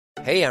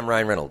Hey, I'm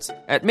Ryan Reynolds.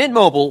 At Mint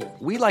Mobile,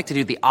 we like to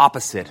do the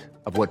opposite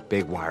of what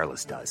Big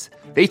Wireless does.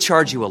 They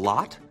charge you a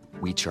lot,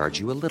 we charge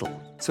you a little.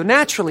 So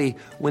naturally,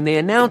 when they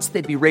announced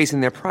they'd be raising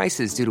their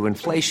prices due to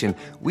inflation,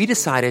 we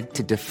decided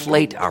to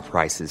deflate our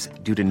prices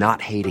due to not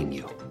hating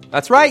you.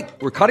 That's right.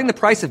 We're cutting the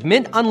price of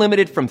Mint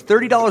Unlimited from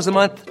 $30 a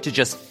month to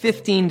just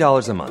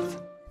 $15 a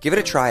month. Give it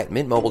a try at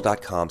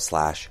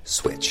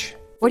mintmobile.com/switch.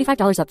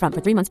 $45 up front for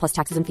 3 months plus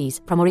taxes and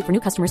fees. Promo rate for new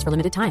customers for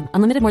limited time.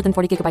 Unlimited more than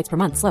 40 gigabytes per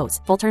month. Slows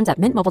full terms at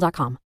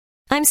mintmobile.com.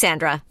 I'm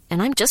Sandra, and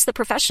I'm just the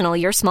professional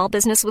your small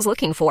business was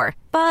looking for.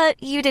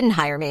 But you didn't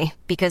hire me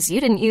because you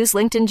didn't use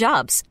LinkedIn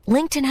Jobs.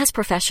 LinkedIn has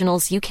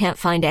professionals you can't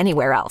find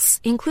anywhere else,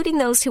 including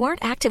those who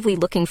aren't actively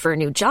looking for a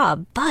new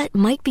job, but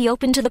might be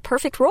open to the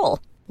perfect role,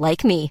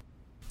 like me.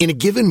 In a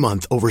given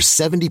month, over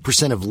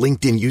 70% of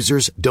LinkedIn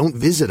users don't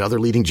visit other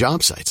leading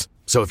job sites.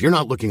 So if you're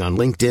not looking on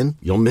LinkedIn,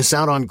 you'll miss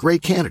out on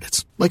great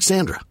candidates like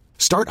Sandra.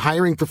 Start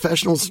hiring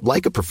professionals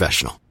like a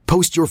professional.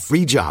 Post your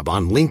free job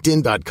on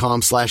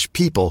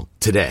linkedin.com/people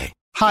today.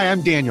 Hi,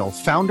 I'm Daniel,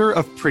 founder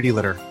of Pretty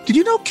Litter. Did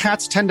you know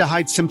cats tend to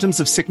hide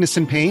symptoms of sickness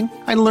and pain?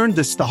 I learned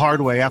this the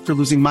hard way after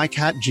losing my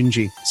cat,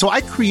 Gingy. So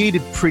I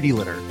created Pretty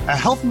Litter, a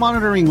health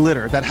monitoring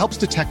litter that helps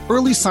detect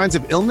early signs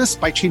of illness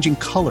by changing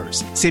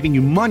colors, saving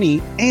you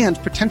money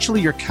and potentially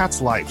your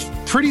cat's life.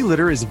 Pretty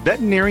Litter is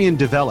veterinarian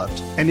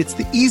developed, and it's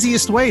the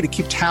easiest way to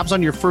keep tabs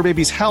on your fur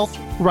baby's health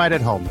right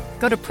at home.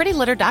 Go to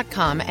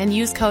prettylitter.com and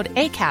use code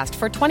ACAST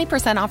for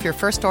 20% off your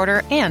first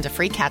order and a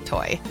free cat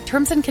toy.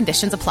 Terms and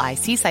conditions apply.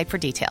 See site for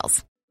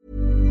details.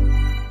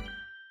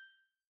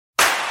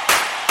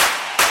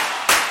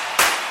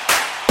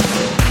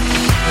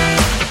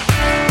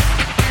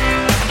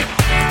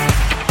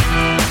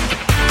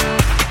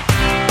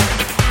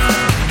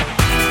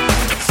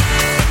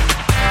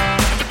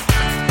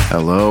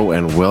 Hello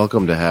and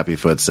welcome to Happy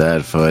Foot,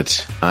 Sad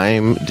Foot.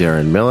 I'm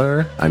Darren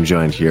Miller. I'm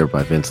joined here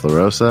by Vince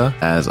LaRosa,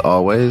 as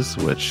always,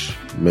 which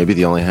maybe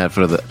the only happy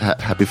foot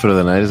of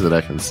the night is that I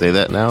can say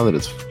that now, that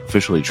it's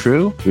officially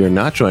true. We are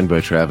not joined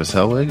by Travis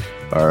Helwig,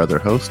 our other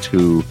host,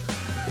 who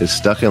is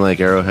stuck in Lake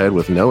Arrowhead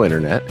with no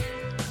internet.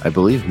 I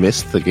believe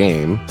missed the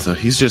game. So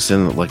he's just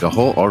in like a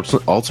whole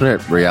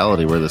alternate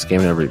reality where this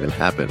game never even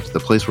happened. The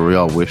place where we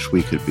all wish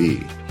we could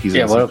be. He's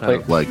in some kind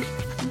of like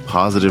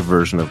positive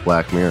version of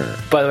Black Mirror.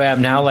 By the way,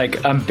 I'm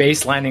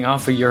baselining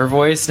off of your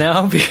voice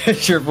now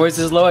because your voice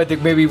is low. I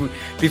think maybe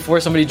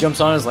before somebody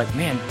jumps on, is like,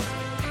 man,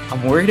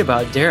 I'm worried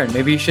about Darren.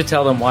 Maybe you should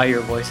tell them why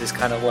your voice is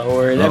kind of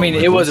lower. I mean,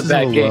 it was a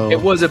bad game.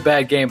 It was a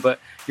bad game, but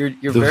you're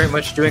very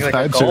much doing like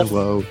a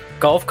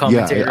golf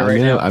commentator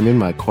now. I'm in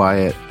my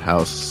quiet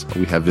house.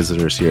 We have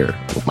visitors here.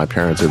 My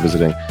parents are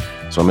visiting,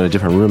 so I'm in a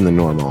different room than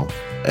normal,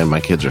 and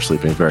my kids are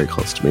sleeping very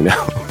close to me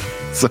now.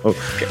 So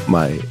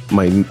my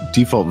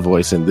default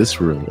voice in this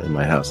room in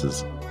my house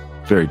is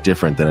very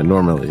different than it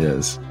normally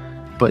is.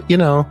 But, you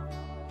know,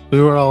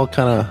 we were all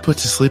kind of put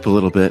to sleep a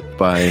little bit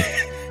by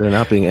there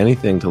not being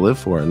anything to live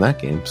for in that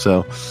game.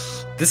 So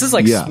this is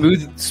like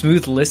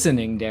smooth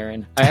listening,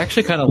 Darren. I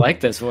actually kind of like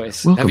this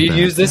voice. Welcome Have you back.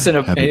 used this in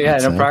a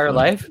prior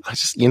life?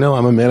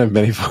 I'm a man of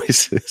many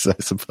voices, I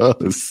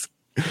suppose.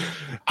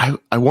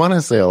 I want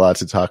to say a lot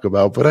to talk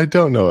about, but I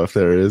don't know if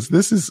there is.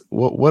 This is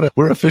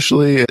we're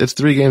officially, it's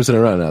 3 games in a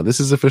row now. This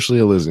is officially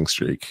a losing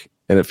streak,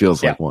 and it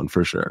feels like one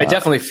for sure. It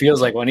definitely feels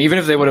like one. Even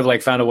if they would have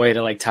like found a way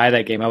to like tie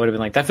that game, I would have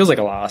been like, that feels like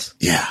a loss.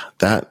 Yeah,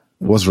 that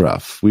was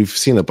rough. We've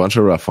seen a bunch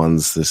of rough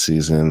ones this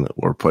season.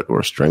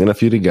 We're stringing a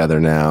few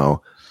together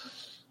now.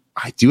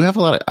 I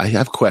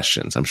have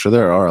questions. I'm sure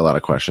there are a lot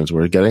of questions.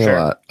 We're getting a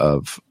lot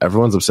of,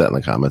 everyone's upset in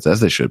the comments, as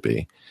they should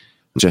be.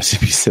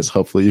 Jesse B says,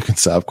 hopefully you can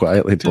stop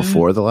quietly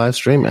before the live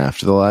stream,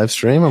 after the live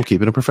stream. I'm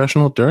keeping it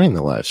professional during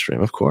the live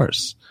stream, of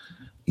course.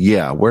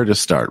 Yeah, where to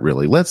start,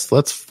 really? Let's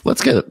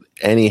get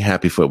any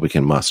happy foot we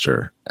can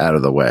muster out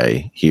of the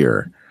way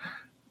here.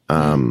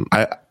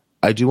 I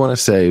do want to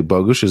say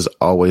Bogusz is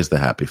always the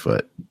happy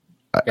foot.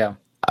 Yeah.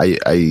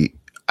 I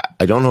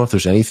don't know if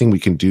there's anything we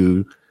can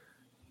do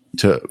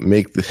to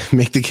make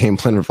the game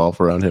plan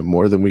revolve around him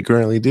more than we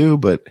currently do,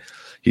 but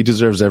he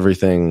deserves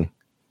everything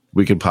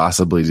we could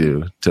possibly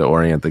do to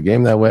orient the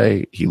game that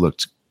way. He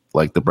looked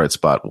like the bright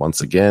spot once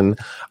again.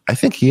 I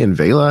think he and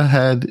Vela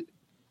had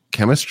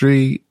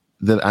chemistry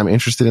that I'm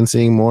interested in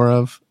seeing more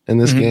of in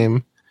this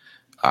game.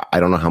 I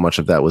don't know how much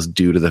of that was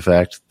due to the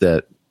fact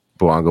that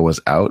Bouanga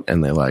was out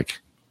and they like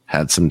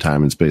had some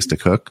time and space to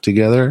cook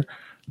together.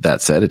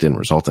 That said, it didn't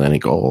result in any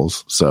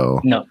goals.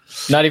 So no,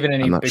 not even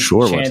any. I'm not big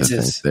sure chances. What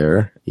to think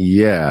there.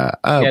 Yeah,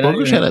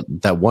 Bogusz had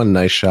that one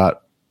nice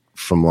shot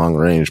from long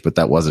range, but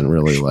that wasn't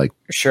really like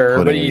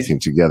putting anything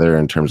together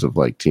in terms of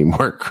like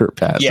teamwork or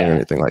passing or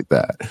anything like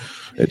that.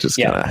 It just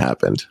kind of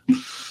happened.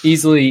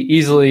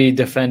 Easily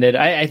defended.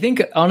 I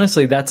think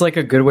honestly that's like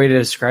a good way to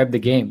describe the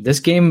game. This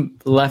game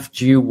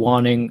left you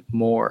wanting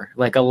more,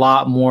 like a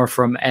lot more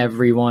from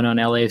everyone on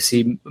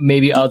LAFC,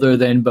 maybe other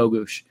than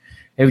Bogusz.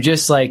 It was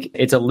just like,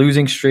 it's a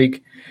losing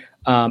streak.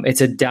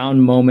 It's a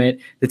down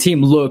moment. The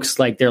team looks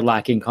like they're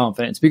lacking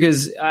confidence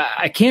because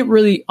I can't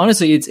really,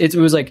 honestly, it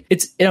was like,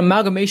 it's an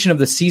amalgamation of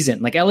the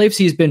season. Like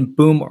LAFC has been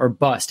boom or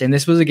bust. And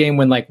this was a game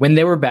when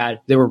they were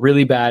bad, they were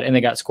really bad and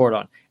they got scored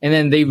on. And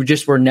then they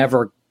just were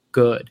never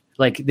good.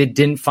 Like they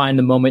didn't find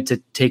the moment to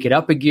take it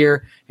up a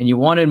gear and you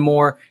wanted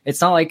more.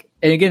 It's not like,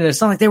 and again, it's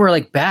not like they were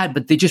like bad,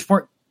 but they just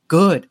weren't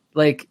good.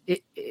 Like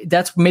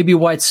that's maybe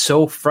why it's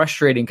so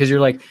frustrating because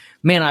you're like,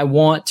 man, I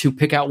want to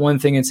pick out one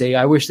thing and say,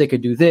 I wish they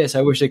could do this.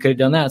 I wish they could have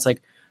done that. It's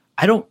like,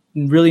 I don't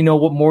really know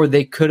what more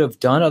they could have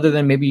done other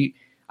than maybe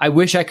I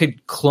wish I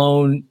could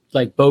clone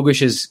like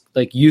Bogus's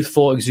like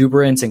youthful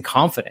exuberance and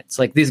confidence.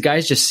 Like these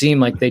guys just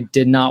seem like they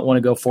did not want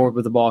to go forward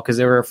with the ball because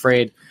they were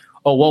afraid,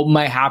 oh, what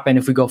might happen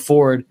if we go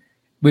forward?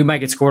 We might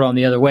get scored on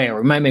the other way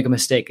or we might make a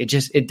mistake.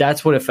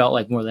 That's what it felt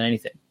like more than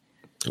anything.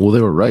 Well,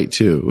 they were right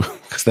too,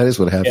 because that is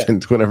what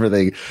happened whenever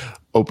they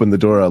opened the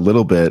door a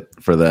little bit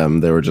for them.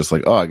 They were just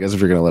like, oh, I guess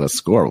if you're going to let us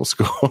score, we'll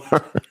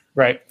score.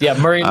 Right. Yeah.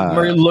 Murray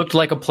looked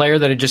like a player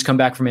that had just come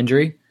back from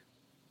injury.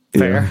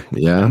 Fair.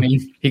 Yeah. I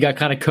mean, he got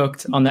kind of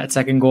cooked on that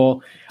second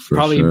goal.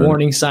 Probably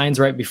warning signs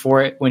right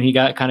before it when he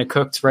got kind of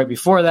cooked right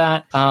before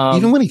that.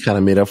 Even when he kind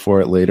of made up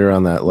for it later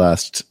on that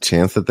last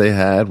chance that they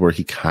had where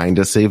he kind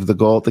of saved the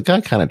goal, the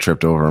guy kind of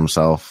tripped over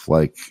himself.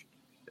 Like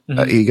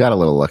he got a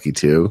little lucky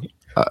too.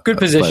 Good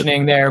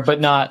positioning there, but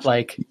not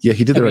like... Yeah,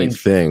 he did the right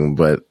thing,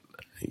 but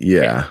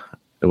it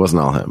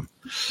wasn't all him.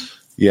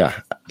 Yeah.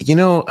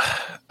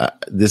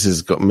 This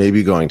is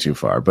maybe going too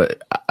far,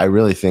 but I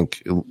really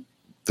think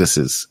this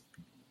is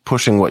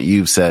pushing what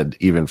you've said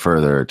even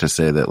further to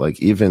say that like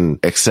even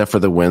except for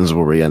the wins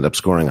where we end up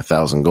scoring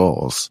 1,000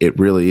 goals, it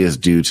really is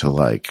due to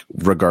like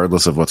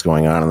regardless of what's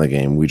going on in the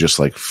game, we just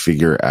like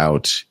figure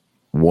out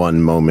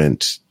one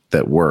moment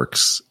that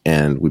works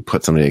and we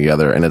put something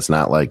together and it's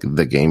not like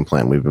the game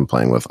plan we've been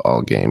playing with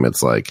all game.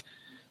 It's like,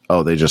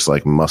 oh, they just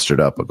like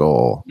mustered up a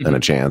goal and a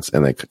chance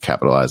and they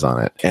capitalize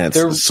on it. And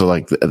it's so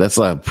like, that's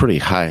a pretty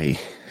high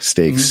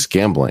stakes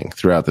gambling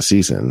throughout the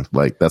season.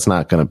 Like that's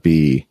not going to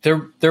be,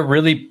 they're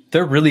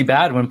really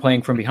bad when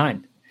playing from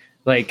behind.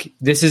 Like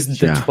this is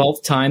the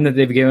 12th time that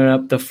they've given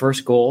up the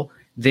first goal.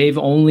 They've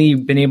only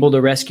been able to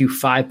rescue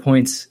 5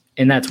 points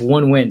and that's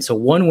one win. So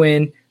 1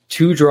 win,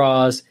 2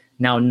 draws,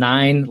 now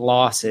 9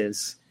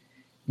 losses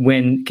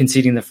when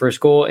conceding the first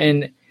goal.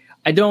 And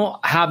I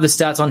don't have the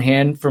stats on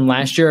hand from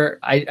last year.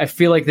 I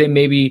feel like they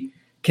maybe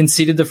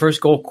conceded the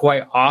first goal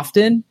quite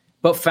often,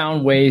 but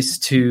found ways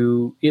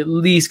to at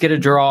least get a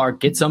draw or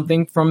get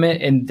something from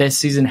it. And this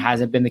season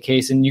hasn't been the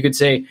case. And you could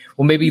say,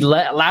 well, maybe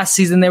last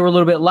season they were a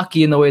little bit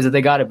lucky in the ways that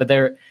they got it, but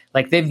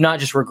they've not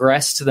just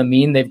regressed to the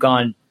mean. They've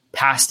gone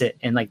past it.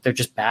 And like, they're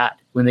just bad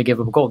when they give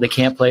up a goal. They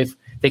can't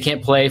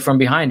play from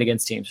behind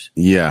against teams.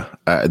 Yeah.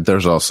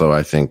 There's also,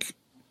 I think,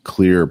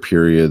 clear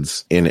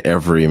periods in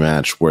every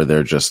match where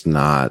they're just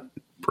not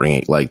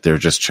bringing, like they're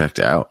just checked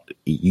out.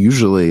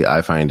 Usually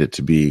I find it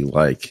to be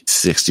like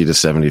 60 to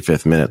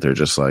 75th minute. They're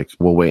just like,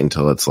 we'll wait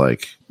until it's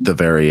like the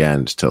very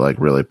end to like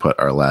really put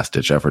our last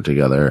ditch effort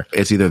together.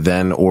 It's either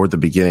then or the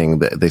beginning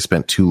that they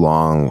spent too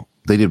long.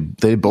 They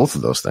did both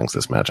of those things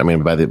this match. I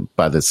mean, by the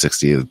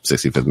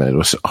 65th minute, it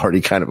was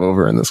already kind of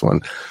over in this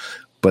one,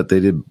 but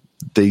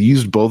they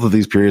used both of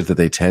these periods that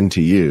they tend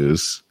to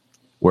use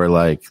where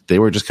like they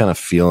were just kind of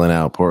feeling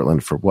out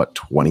Portland for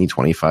 20,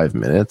 25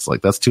 minutes.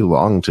 Like that's too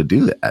long to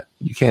do that.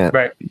 You can't,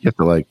 you have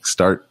to like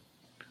start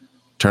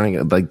turning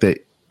it like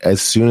as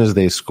soon as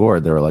they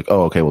scored, they were like,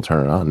 oh, okay, we'll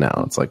turn it on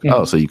now. It's like,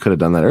 oh, so you could have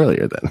done that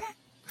earlier then.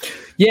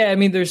 Yeah. I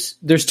mean, there's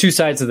 2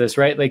 sides of this,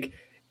 right? Like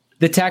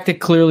the tactic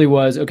clearly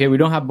was, okay, we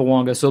don't have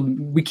Bouanga, so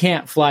we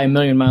can't fly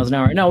 1,000,000 miles an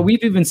hour. Now,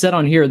 we've even said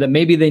on here that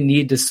maybe they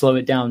need to slow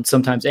it down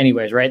sometimes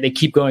anyways, right? They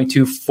keep going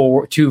too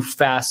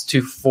fast,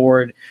 too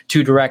forward,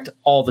 too direct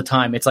all the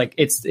time. It's like,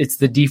 it's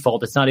the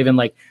default. It's not even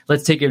like,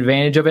 let's take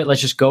advantage of it.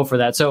 Let's just go for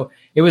that. So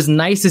it was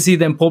nice to see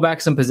them pull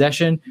back some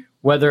possession,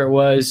 whether it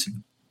was,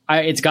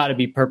 it's got to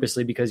be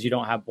purposely because you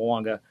don't have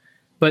Bouanga.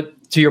 But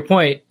to your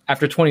point,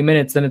 after 20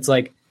 minutes, then it's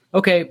like,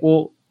 okay,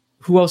 well,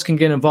 who else can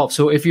get involved?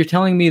 So if you're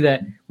telling me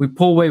that we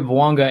pull away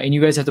Bouanga and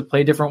you guys have to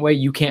play a different way,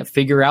 you can't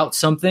figure out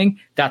something,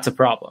 that's a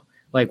problem.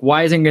 Like,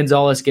 why isn't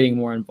Gonzalez getting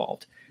more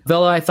involved?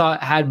 Vela, I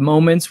thought, had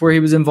moments where he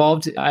was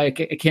involved. I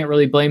can't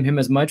really blame him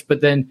as much,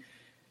 but then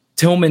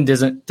Tillman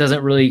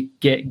doesn't really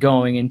get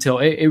going until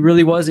it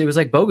was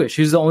like Bogusz.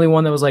 He was the only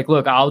one that was like,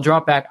 look, I'll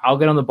drop back, I'll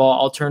get on the ball,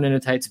 I'll turn in a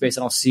tight space,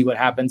 and I'll see what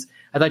happens.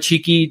 I thought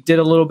Cheeky did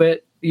a little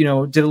bit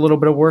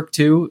of work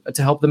too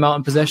to help them out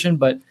in possession,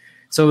 but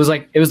so it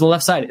was the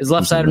left side. It was the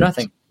left side or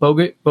nothing.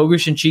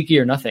 Bogusz and Cheeky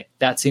or nothing.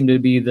 That seemed to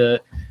be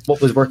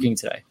what was working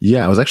today.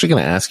 Yeah, I was actually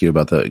going to ask you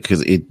about that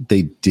because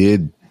they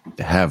did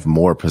have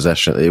more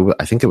possession.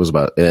 I think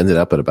it ended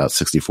up at about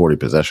 60-40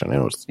 possession.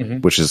 It was,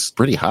 which is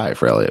pretty high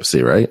for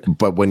LAFC, right?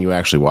 But when you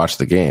actually watch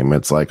the game,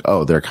 it's like,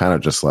 oh, they're kind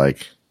of just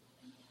like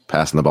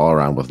passing the ball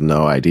around with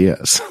no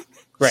ideas.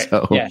 Right.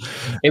 So, yeah.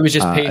 It was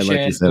just patient.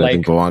 Like you said, I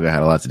think Bouanga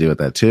had a lot to do with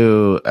that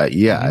too.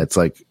 It's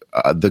like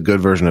the good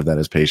version of that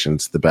is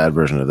patience. The bad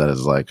version of that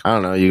is like, I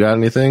don't know, you got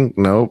anything?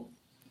 Nope.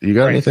 You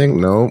got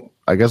anything? Nope.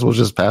 I guess we'll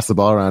just pass the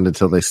ball around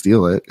until they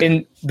steal it.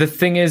 And the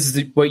thing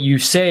is, what you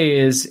say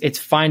is it's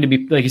fine to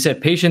be, like you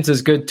said, patience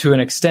is good to an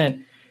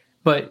extent.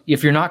 But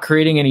if you're not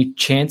creating any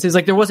chances,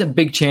 like there wasn't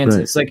big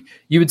chances. Right. Like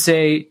you would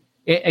say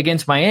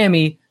against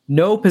Miami,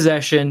 no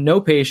possession, no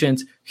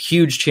patience,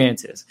 huge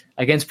chances.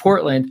 Against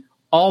Portland,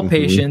 all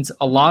patience,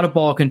 a lot of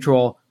ball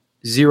control,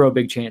 zero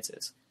big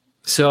chances.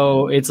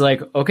 So it's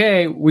like,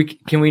 okay,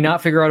 can we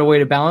not figure out a way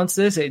to balance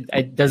this?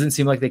 It doesn't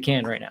seem like they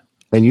can right now.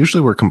 And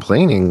usually we're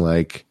complaining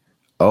like,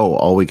 oh,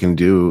 all we can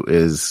do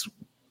is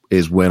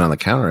win on the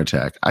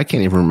counterattack. I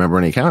can't even remember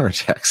any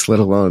counterattacks, let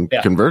alone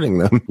converting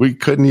them. We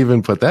couldn't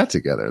even put that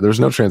together. There's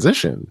no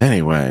transition.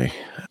 Anyway,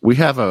 we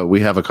have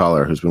a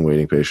caller who's been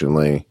waiting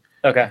patiently.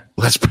 Okay.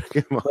 Let's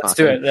bring him on. Let's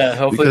do it. Yeah,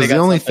 hopefully because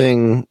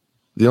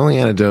the only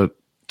antidote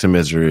to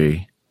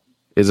misery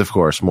is, of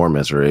course, more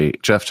misery.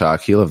 Jeff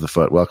Talk, heel of the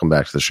foot. Welcome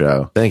back to the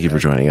show. Thank you for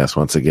joining us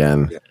once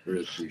again.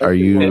 Are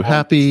you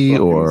happy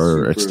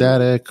or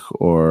ecstatic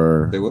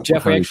or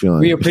Jeff? How are you feeling?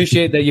 We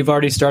appreciate that you've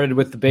already started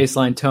with the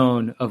baseline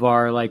tone of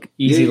our like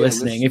easy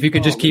listening. If you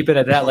could just keep it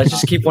at that, let's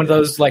just keep one of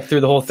those like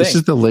through the whole thing. This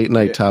is the late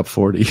night top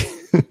 40.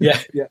 Yeah.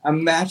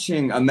 I'm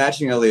matching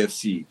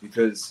LAFC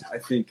because I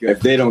think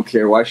if they don't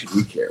care, why should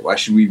we care? Why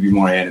should we be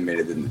more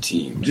animated than the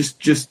team?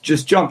 Just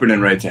jumping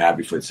in right to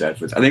happy foot, sad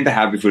foot. I think the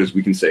happy foot is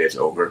we can say it's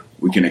over.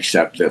 We can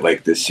accept that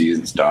like this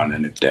season's done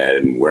and it's dead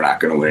and we're not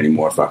going to win any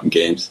more fucking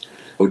games,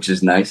 which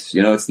is nice.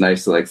 You know, it's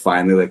nice to like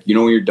finally like, you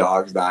know, when your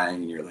dog's dying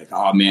and you're like,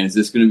 oh man, is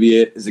this going to be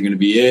it? Is it going to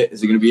be it?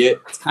 Is it going to be it?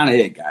 It's kind of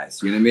it,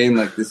 guys. You know what I mean?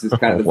 Like this is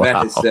kind of the vet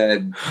has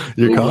said.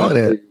 You're calling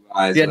it.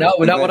 Yeah, not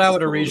what I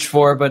would have reached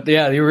for, but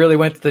yeah, you really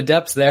went to the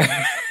depths there.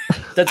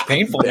 That's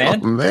painful,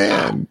 man. Oh,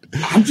 man.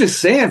 I'm just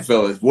saying,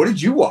 fellas, what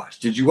did you watch?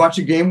 Did you watch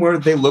a game where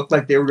they looked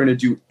like they were going to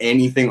do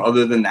anything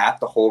other than that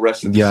the whole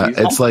rest of the season?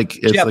 Yeah, it's like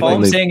all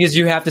I'm saying is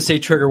you have to say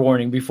trigger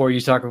warning before you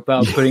talk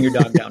about putting your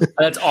dog down.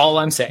 That's all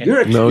I'm saying.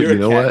 You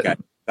know what? Guy.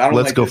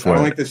 Let's go for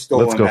it. Let's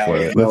go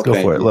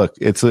for it. Look,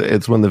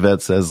 it's when the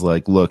vet says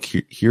like, look,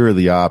 here are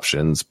the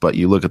options, but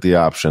you look at the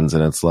options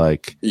and it's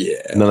like,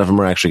 none of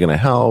them are actually going to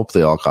help.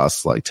 They all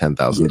cost like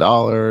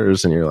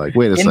 $10,000, and you're like,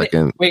 wait a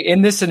second.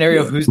 In this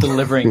scenario, who's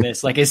delivering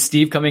this? Like, is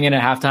Steve coming in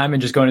at halftime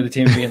and just going to the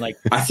team and being like,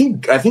 I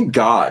think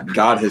God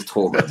has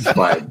told us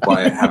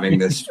by having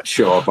this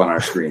show up on our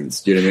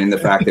screens. Do you know what I mean? The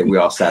fact that we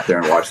all sat there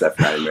and watched that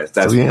for 90 minutes.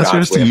 That's so the answer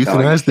is to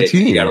euthanize the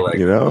team.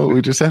 You know,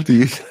 we just have to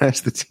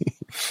euthanize the team.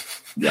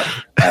 Yeah,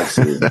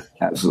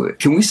 absolutely.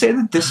 Can we say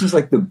that this is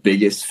like the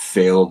biggest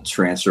failed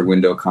transfer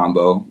window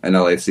combo in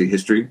LAFC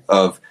history?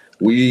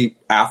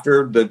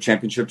 After the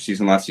championship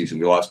season last season,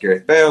 we lost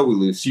Gareth Bale, we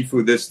lose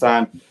Sifu this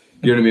time.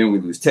 You know what I mean? We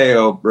lose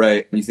Teo,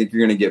 right? You think you're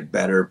going to get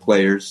better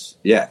players?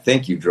 Yeah,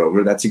 thank you,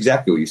 Drover. That's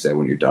exactly what you said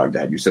when your dog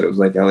died. You said it was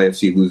like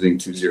LAFC losing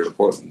 2-0 to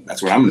Portland.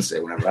 That's what I'm going to say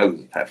whenever I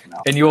lose a pet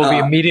now. And you will be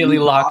immediately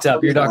locked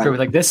up. Your doctor was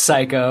like, this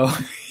psycho,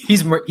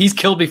 he's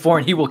killed before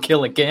and he will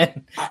kill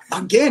again.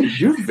 Again,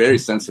 you're very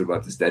sensitive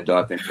about this dead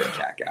dog thing for a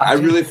cat guy. I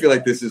really feel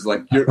like this is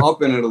like, you're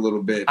up in it a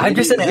little bit. I'm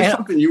just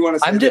something you want to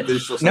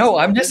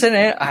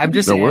say? I'm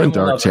just we're in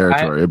dark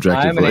territory,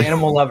 objectively. I'm an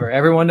animal lover.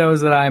 Everyone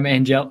knows that I'm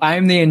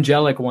the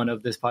angelic one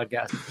of this podcast.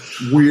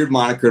 Weird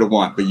moniker to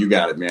want, but you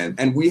got it, man.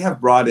 And we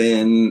have brought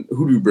in,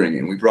 who do we bring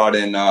in? We brought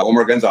in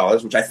Omar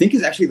Gonzalez, which I think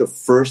is actually the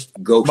first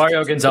ghost.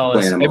 Mario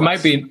Gonzalez. It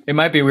might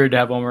be weird to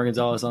have Omar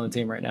Gonzalez on the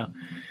team right now.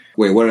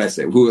 Wait, what did I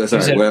say? You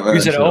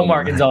said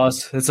Omar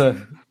Gonzalez.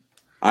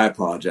 I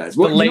apologize.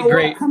 Well, late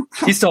great.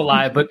 He's still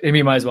alive, but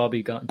he might as well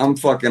be gone. I'm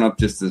fucking up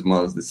just as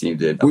well as the team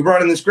did. We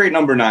brought in this great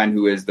number 9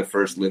 who is the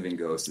first living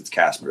ghost. It's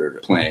Casper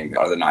playing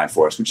the 9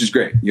 for us, which is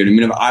great. You know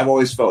what I mean? I've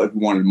always felt like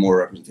we wanted more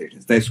representation.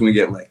 It's nice when we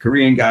get like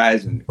Korean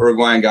guys and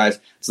Uruguayan guys.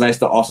 It's nice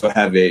to also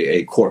have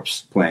a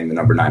corpse playing the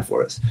number 9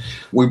 for us.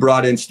 We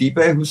brought in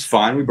Stipe, who's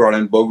fine. We brought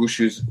in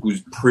Bogusz,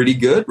 who's pretty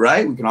good,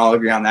 right? We can all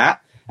agree on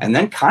that. And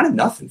then kind of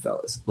nothing,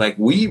 fellas. Like,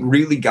 we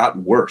really got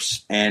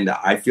worse. And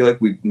I feel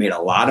like we made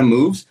a lot of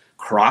moves.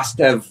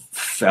 Krostev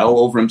fell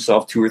over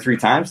himself 2 or 3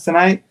 times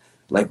tonight.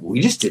 Like, we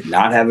just did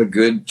not have a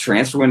good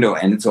transfer window,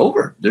 and it's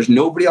over. There's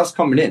nobody else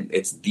coming in.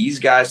 It's these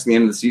guys to the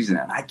end of the season.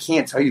 And I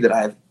can't tell you that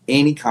I have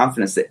any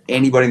confidence that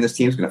anybody in this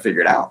team is going to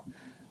figure it out.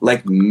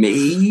 Like,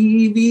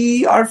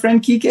 maybe our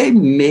friend Kike,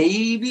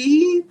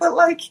 maybe, but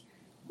like,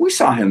 we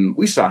saw him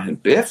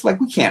biff. Like,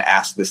 we can't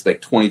ask this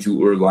like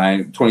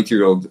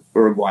 22-year-old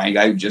Uruguayan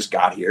guy who just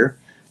got here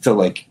to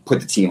like put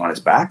the team on his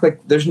back.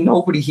 Like, there's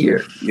nobody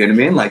here. You know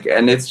what I mean? Like,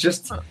 and it's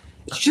just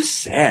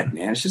sad,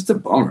 man. It's just a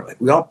bummer.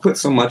 Like, we all put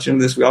so much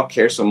into this, we all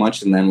care so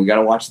much, and then we got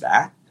to watch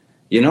that.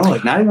 You know,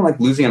 like, not even like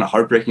losing in a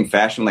heartbreaking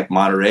fashion like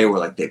Monterrey, where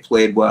like they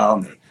played well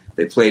and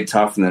they played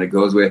tough, and then it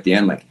goes away at the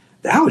end. Like,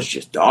 that was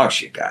just dog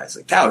shit, guys.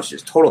 Like, that was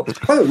just total.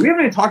 By the way, we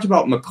haven't even talked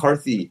about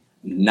McCarthy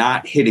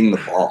not hitting the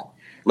ball.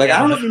 Like, I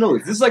don't know if you know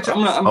this. This is like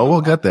we'll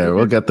get there.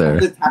 We'll get there.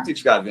 The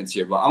tactics got Vince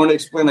here, but I'm going to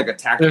explain like a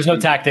tactic. There's no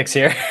tactics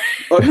here.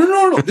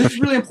 No. This is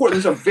really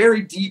important. There's a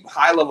very deep,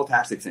 high level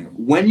tactics thing.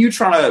 When you're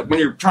trying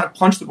to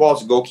punch the ball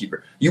as a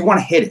goalkeeper, you want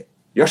to hit it.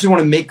 You actually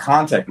want to make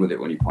contact with it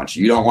when you punch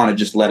it. You don't want to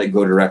just let it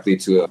go directly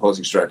to a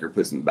opposing striker who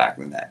puts in the back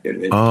of the net. You know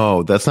what I mean?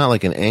 Oh, that's not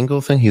like an angle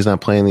thing? He's not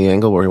playing the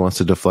angle where he wants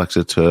to deflect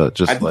it to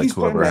just like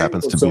whoever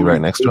happens to be right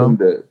next to him?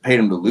 Paid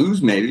him to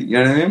lose, maybe.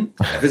 You know what I mean?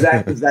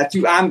 Is that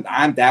too?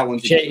 I'm that one.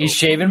 He's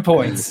shaving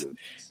points.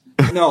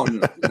 No,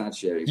 he's not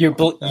shaving.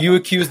 You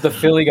accused the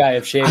Philly guy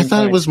of shaving. I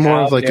thought it was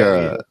more of like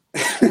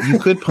you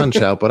could punch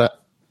out, but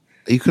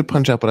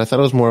I thought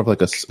it was more of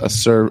like a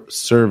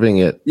serving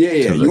it. Yeah.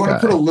 You want to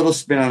put a little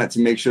spin on it to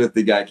make sure that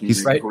the guy can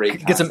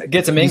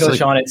get some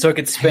English on it so it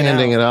could spin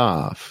handing it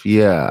off.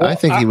 Yeah, well, I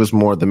think he was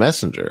more the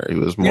messenger. He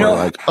was more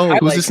like,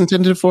 who's this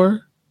intended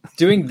for?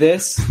 Doing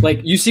this,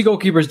 like you see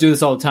goalkeepers do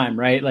this all the time,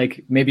 right?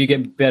 Like maybe you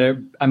get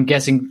better. I'm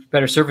guessing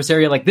better surface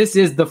area. Like this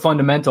is the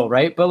fundamental,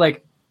 right? But like,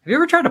 have you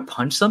ever tried to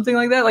punch something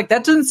like that? Like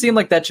that doesn't seem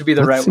like that should be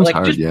the right way. Like,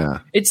 hard,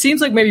 it seems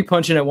like maybe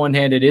punching it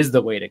one-handed is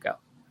the way to go.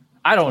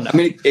 I don't know. I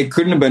mean, it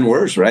couldn't have been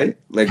worse, right?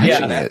 Like,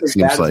 it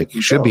seems like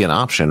it should be an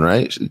option,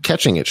 right?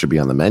 Catching it should be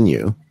on the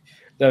menu.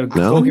 The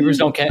goalkeepers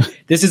don't catch.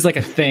 This is like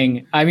a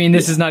thing. I mean,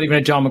 this is not even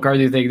a John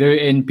McCarthy thing.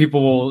 And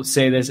people will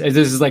say this. This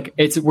is like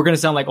we're going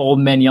to sound like old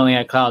men yelling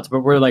at clouds,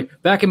 but we're like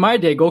back in my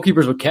day,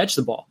 goalkeepers would catch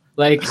the ball,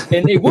 like,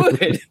 and they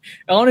would.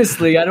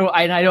 Honestly,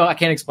 I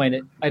can't explain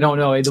it. I don't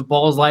know. The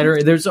ball's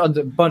lighter. There's a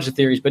bunch of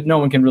theories, but no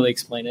one can really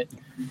explain it.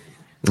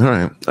 All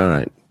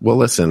right. Well,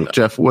 listen,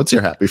 Jeff, what's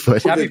your happy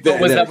foot? Happy foot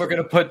was that we're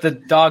going to put the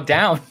dog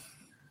down.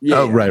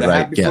 Yeah,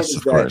 right. Yes,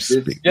 of course.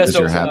 Because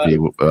you're happy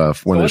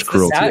when there's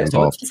cruelty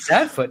involved.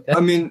 Sad foot. I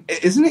mean,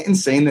 isn't it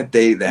insane that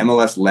the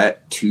MLS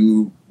let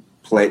two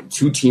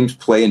teams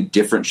play in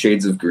different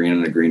shades of green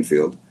on a green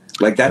field?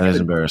 Like that is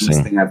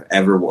embarrassing. Thing I've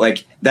ever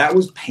like. That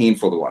was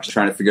painful to watch.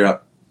 Trying to figure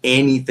out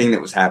anything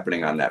that was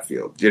happening on that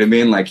field. Do you know what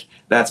I mean? Like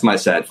that's my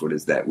sad foot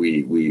is that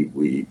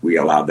we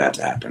allowed that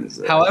to happen.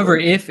 However,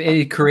 if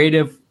a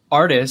creative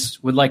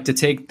artist would like to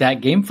take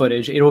that game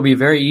footage, it will be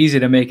very easy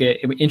to make it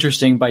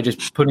interesting by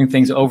just putting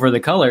things over the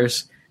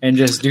colors and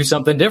just do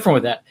something different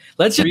with that.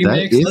 Let's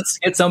remix. Let's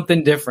get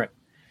something different.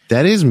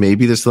 That is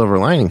maybe the silver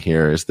lining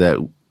here is that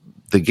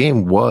the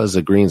game was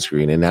a green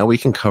screen and now we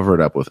can cover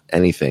it up with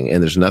anything.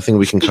 And there's nothing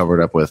we can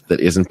cover it up with that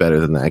isn't better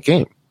than that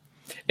game.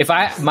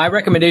 My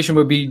recommendation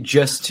would be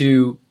just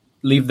to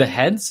leave the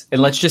heads and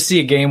let's just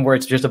see a game where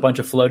it's just a bunch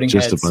of floating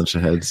heads. Just a bunch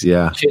of heads,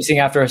 yeah. Chasing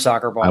after a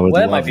soccer ball. I would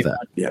love might be that.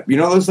 Fun. Yeah, you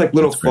know those like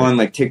little fun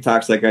like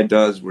TikToks that guy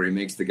does where he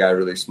makes the guy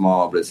really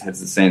small but his head's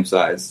the same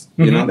size.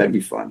 Mm-hmm. You know, that'd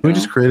be fun. Can we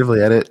just creatively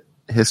edit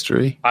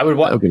history? I would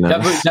watch. That would be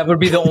nice. That would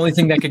be the only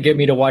thing that could get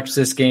me to watch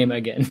this game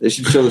again. They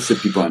should show the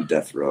people on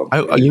death row.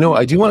 I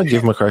do want to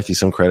give McCarthy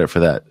some credit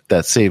for that.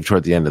 That save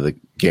toward the end of the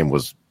game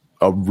was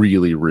a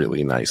really,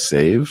 really nice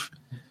save.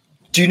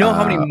 Do you know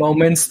how many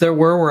moments there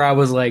were where I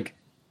was like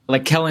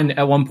Kellen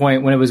at one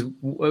point when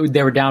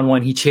they were down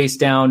one, he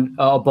chased down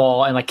a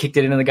ball and like kicked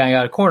it into the guy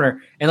out of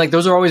corner. And like,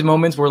 those are always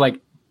moments where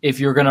like, if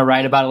you're going to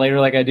write about it later,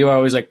 like I do, I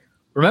always like,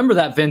 remember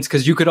that, Vince.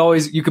 Cause you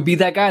could be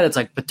that guy that's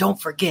like, but don't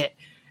forget.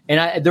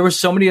 And there were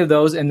so many of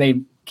those and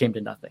they came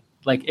to nothing.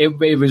 Like it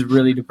was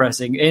really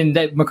depressing. And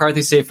that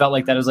McCarthy save felt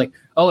like that. It was like,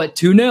 oh, at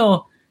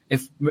 2-0,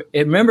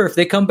 remember if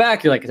they come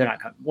back, you're like, they're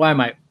not coming. Why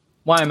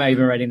am I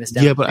even writing this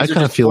down? Yeah, but I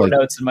kind of feel like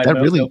that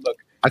really,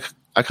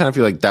 I kind of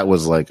feel like that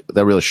was like,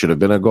 that really should have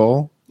been a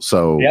goal.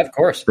 So yeah, of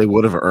course they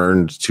would have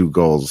earned 2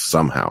 goals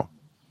somehow.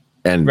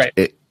 And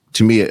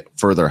to me, it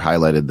further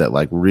highlighted that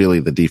like really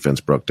the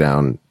defense broke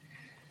down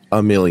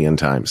a million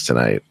times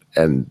tonight.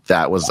 And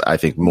that was, I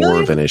think,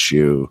 more of an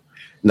issue.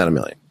 Not a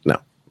million. No.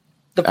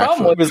 The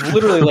problem was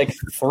literally like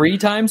 3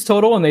 times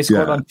total and they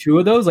scored on 2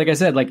 of those. Like I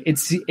said, like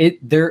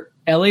their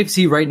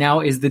LAFC right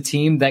now is the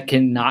team that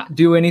cannot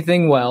do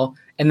anything well.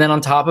 And then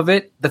on top of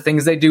it, the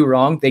things they do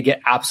wrong, they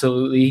get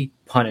absolutely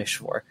punished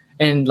for.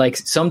 And like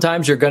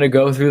sometimes you're going to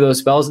go through those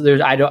spells.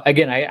 I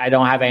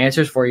don't have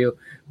answers for you,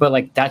 but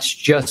like that's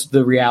just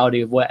the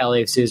reality of what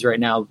LAFC is right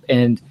now.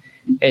 And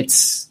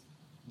it's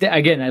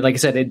again, like I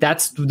said,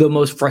 that's the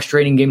most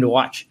frustrating game to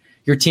watch.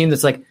 Your team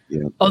that's like,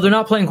 oh, they're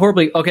not playing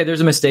horribly. Okay,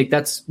 there's a mistake.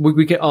 That's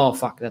we can. Oh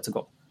fuck, that's a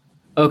goal.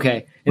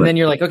 Okay, and then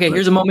you're like, okay,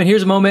 here's a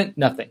moment,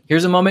 nothing.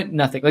 Here's a moment,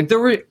 nothing. Like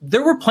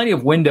there were plenty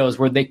of windows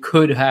where they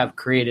could have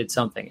created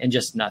something and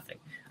just nothing.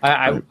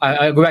 I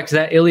go back to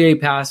that Ilie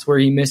pass where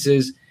he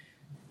misses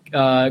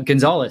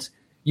Gonzalez.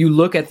 You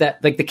look at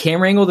that, like the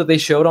camera angle that they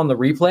showed on the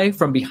replay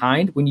from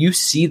behind, when you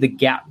see the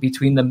gap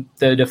between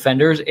the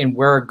defenders and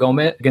where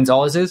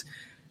Gonzalez is.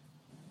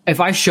 If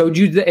I showed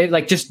you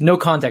like just no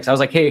context, I was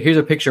like, hey, here's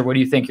a picture. What do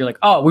you think? You're like,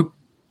 oh,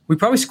 we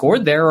probably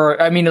scored there,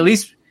 or I mean, at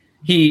least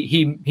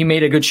he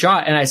made a good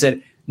shot. And I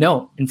said,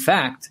 no, in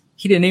fact,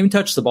 he didn't even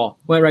touch the ball.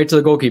 Went right to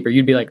the goalkeeper.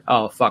 You'd be like,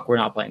 oh fuck, we're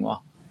not playing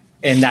well.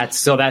 And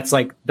that's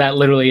like that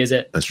literally is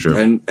it. That's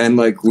true. And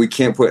like we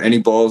can't put any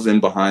balls in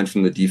behind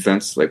from the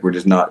defense. Like we're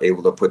just not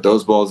able to put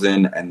those balls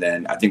in. And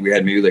then I think we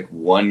had maybe like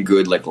one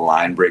good like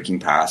line breaking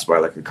pass by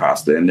like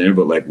Acosta in there,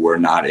 but like we're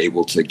not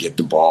able to get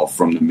the ball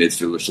from the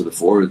midfielders to the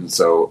forwards. And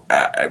so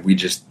we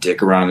just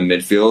dick around in the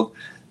midfield,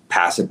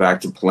 pass it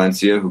back to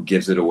Palencia, who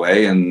gives it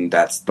away, and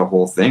that's the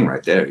whole thing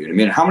right there. You know what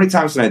I mean? How many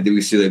times do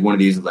we see like one of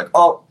these like,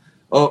 oh,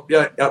 oh,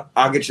 yeah,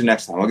 I'll get you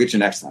next time. I'll get you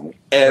next time.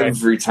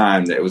 Every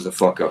time that it was a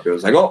fuck up, it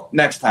was like, oh,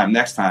 next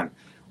time.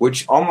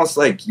 Which almost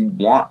like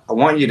I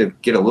want you to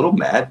get a little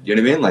mad. You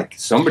know what I mean? Like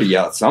somebody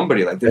yell at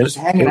somebody. Like they're just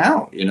hanging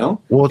out, you know?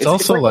 Well, it's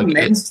also like a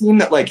men's team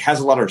that like has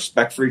a lot of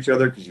respect for each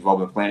other because you've all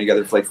been playing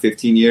together for like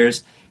 15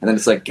 years. And then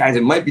it's like, guys,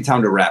 it might be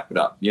time to wrap it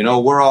up. You know,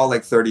 we're all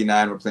like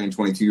 39. We're playing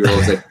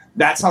 22-year-olds. Like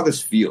that's how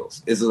this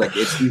feels. It's like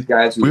it's these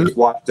guys who just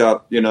walked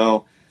up, you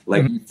know?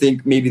 Like you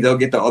think maybe they'll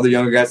get the other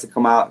younger guys to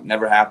come out. It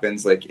never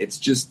happens. Like it's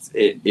just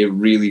it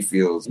really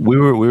feels. We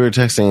were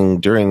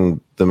texting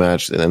during the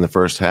match in the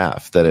first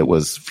half that it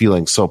was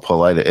feeling so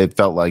polite. It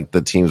felt like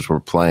the teams were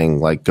playing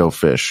like Go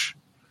Fish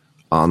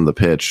on the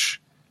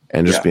pitch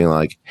and just being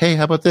like, "Hey,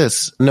 how about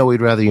this? No,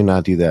 we'd rather you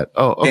not do that.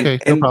 Oh, okay,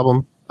 no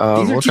problem."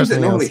 These are teams that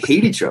normally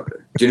hate each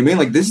other. Do you know what I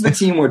mean? Like this is the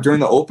team where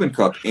during the Open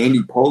Cup,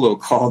 Andy Polo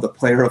called a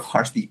player of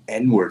ours the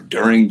N-word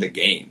during the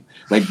game.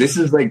 Like this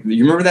is like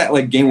you remember that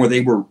like game where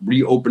they were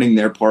reopening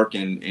their park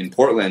in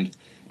Portland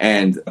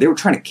and they were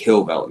trying to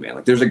kill Vela, man.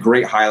 Like there's a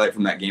great highlight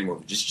from that game where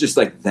just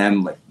like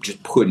them like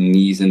just putting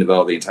knees into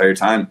Vela the entire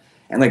time.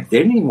 And like they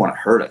didn't even want to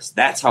hurt us.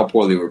 That's how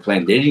poorly we were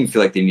playing. They didn't even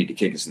feel like they needed to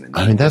kick us in the knee.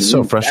 I mean, that's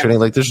so frustrating.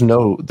 Like there's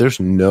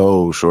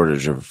no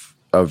shortage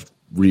of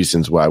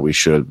reasons why we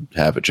should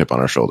have a chip on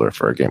our shoulder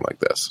for a game like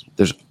this.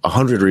 There's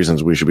 100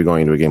 reasons we should be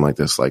going into a game like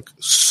this like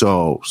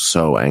so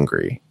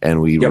angry. And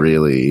we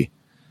really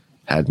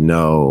had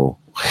no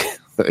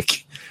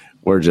like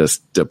we're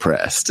just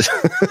depressed.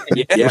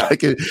 Yeah.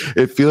 Like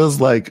it feels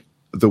like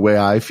the way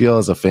I feel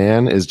as a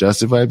fan is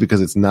justified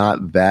because it's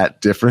not that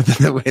different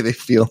than the way they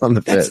feel on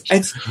the pitch.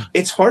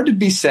 It's hard to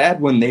be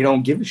sad when they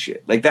don't give a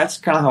shit. Like that's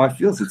kind of how I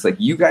feel. It's like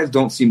you guys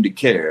don't seem to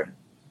care.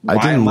 I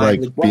didn't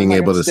like being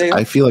able to say,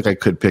 I feel like I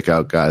could pick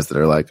out guys that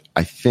are like,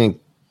 I think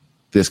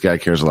this guy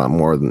cares a lot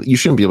more than you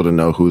shouldn't be able to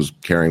know who's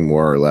caring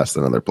more or less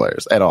than other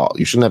players at all.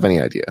 You shouldn't have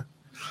any idea.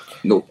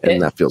 No.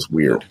 And that feels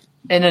weird.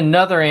 And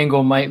another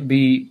angle might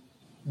be,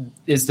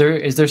 is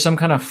there some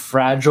kind of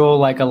fragile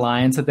like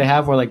alliance that they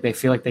have where like they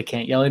feel like they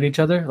can't yell at each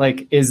other?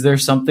 Like, is there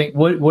something,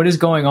 what is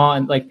going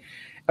on? Like,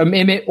 I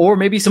mean, or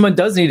maybe someone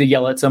does need to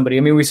yell at somebody.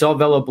 I mean, we saw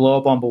Vela blow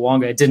up on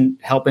Bouanga. It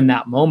didn't help in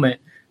that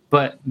moment,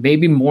 but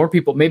maybe more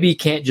people, maybe it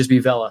can't just be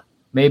Vela.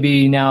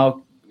 Maybe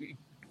now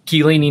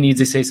Chiellini needs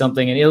to say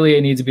something and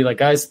Ilya needs to be like,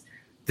 guys,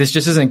 this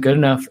just isn't good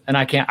enough. And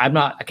I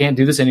can't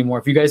do this anymore.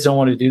 If you guys don't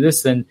want to do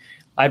this, then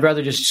I'd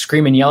rather just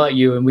scream and yell at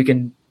you and we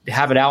can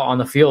have it out on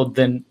the field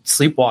than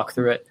sleepwalk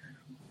through it.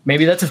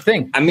 Maybe that's a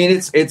thing. I mean,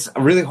 it's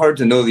really hard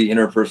to know the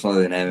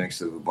interpersonal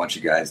dynamics of a bunch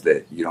of guys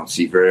that you don't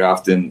see very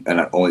often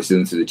and only see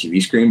them through the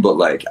TV screen. But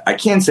like, I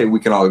can say we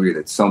can all agree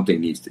that something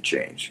needs to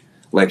change.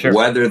 Like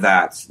whether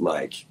that's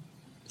like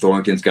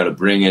Thornton's got to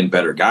bring in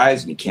better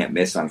guys and he can't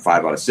miss on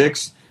 5 out of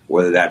 6,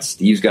 whether that's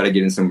Steve's got to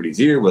get in somebody's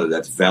ear, whether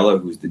that's Vela,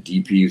 who's the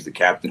DP, who's the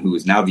captain, who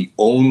is now the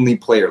only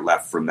player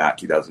left from that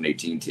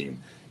 2018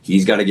 team.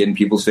 He's got to get in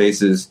people's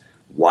faces.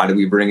 Why do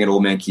we bring in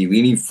old man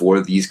Chiellini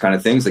for these kind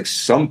of things? Like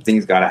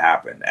something's got to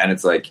happen. And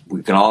it's like,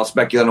 we can all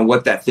speculate on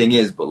what that thing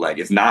is, but like,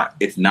 it's not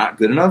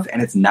good enough.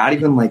 And it's not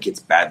even like it's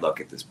bad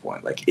luck at this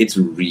point. Like it's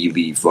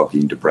really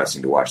fucking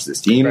depressing to watch this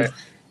team. Right.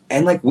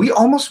 And like, we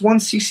almost won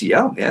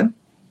CCL, man.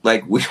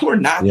 Like we were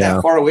not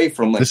that far away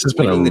from like, this has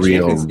been a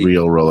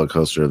real roller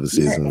coaster of the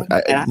season.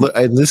 Yeah.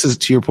 This is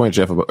to your point,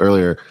 Jeff, about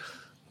earlier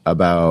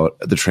about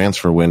the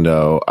transfer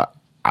window.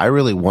 I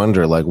really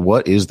wonder, like,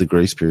 what is the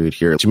grace period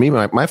here? To me,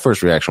 my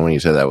first reaction when you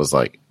said that was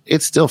like,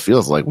 it still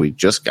feels like we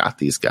just got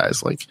these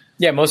guys. Like,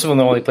 yeah, most of them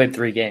only played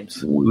 3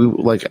 games.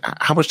 Like,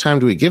 how much time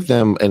do we give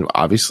them? And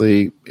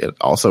obviously, it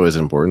also is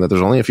important that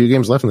there's only a few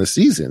games left in the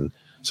season.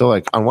 So,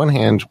 like, on one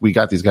hand, we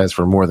got these guys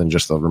for more than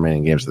just the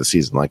remaining games of the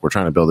season. Like, we're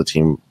trying to build a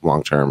team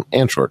long term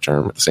and short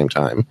term at the same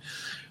time.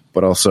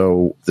 But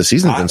also, the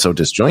season's been so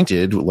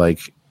disjointed.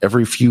 Like,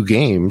 every few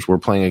games, we're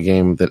playing a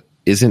game that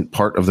isn't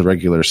part of the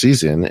regular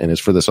season and is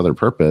for this other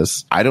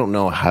purpose. I don't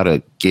know how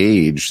to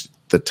gauge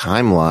the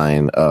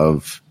timeline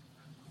of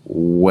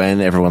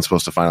when everyone's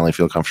supposed to finally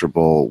feel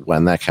comfortable,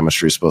 when that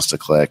chemistry is supposed to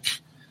click,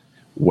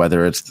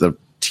 whether it's the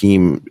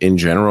team in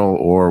general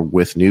or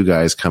with new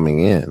guys coming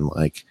in.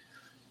 Like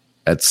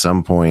at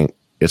some point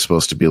it's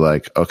supposed to be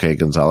like, okay,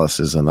 Gonzalez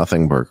is a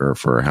nothing burger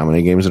for how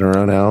many games in a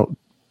row now,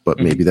 but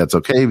maybe that's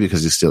okay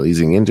because he's still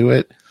easing into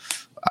it.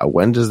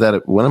 When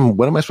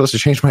am I supposed to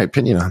change my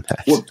opinion on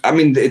that? Well, I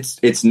mean,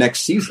 it's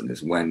next season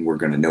is when we're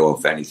going to know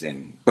if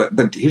anything.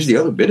 But here's the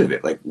other bit of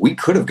it. Like we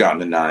could have gotten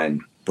to 9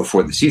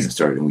 before the season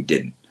started, and we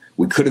didn't.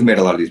 We could have made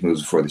a lot of these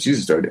moves before the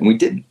season started, and we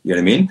didn't. You know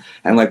what I mean?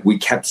 And like we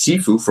kept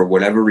Sifu for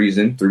whatever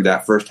reason through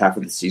that first half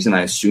of the season.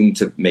 I assumed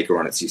to make a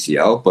run at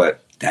CCL,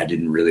 but that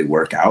didn't really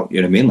work out.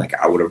 You know what I mean? Like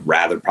I would have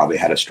rather probably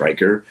had a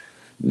striker,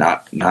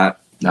 not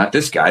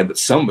this guy, but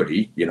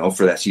somebody, you know,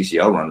 for that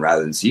CCL run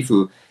rather than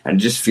Sifu. And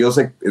it just feels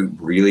like it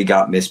really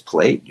got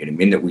misplayed. You know what I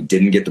mean? That we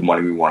didn't get the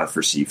money we wanted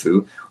for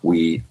Sifu.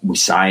 We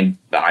signed.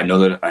 I know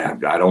that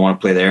I don't want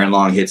to play the Aaron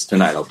Long hits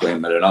tonight. I'll play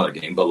him at another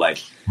game. But like,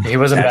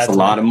 that's a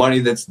lot of money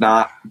that's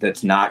not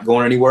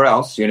going anywhere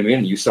else. You know what I mean?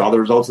 And you saw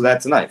the results of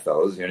that tonight,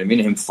 fellas. You know what I mean?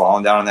 Him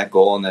falling down on that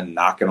goal and then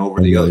knocking over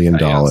the other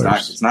 $1 million.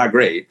 It's not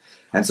great.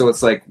 And so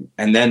it's like,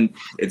 and then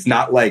it's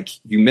not like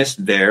you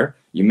missed there.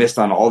 You missed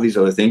on all these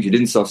other things. You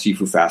didn't sell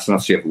Sifu fast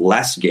enough, so you have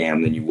less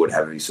GAM than you would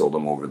have if you sold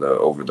them over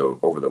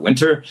the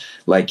winter.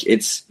 Like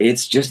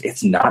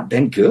it's not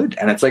been good.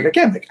 And it's like,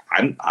 again, like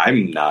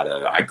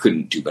I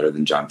couldn't do better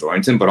than John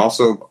Thornton, but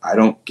also I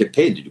don't get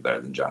paid to do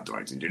better than John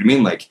Thornton. Do you know what I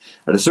mean? Like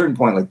at a certain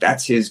point, like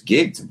that's his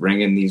gig to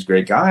bring in these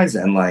great guys.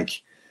 And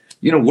like,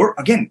 you know,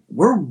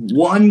 we're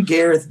one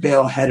Gareth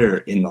Bale header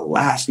in the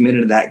last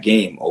minute of that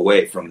game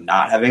away from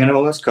not having an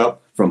MLS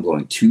Cup, from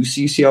blowing 2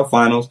 CCL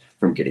finals,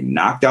 from getting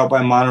knocked out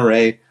by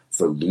Monterrey,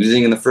 for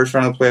losing in the first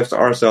round of the playoffs to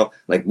RSL.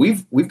 Like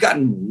we've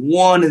gotten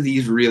one of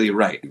these really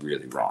right,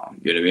 really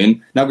wrong. You know what I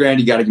mean? Now,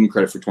 granted, you got to give him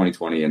credit for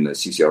 2020 and the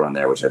CCL run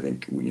there, which I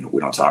think we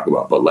don't talk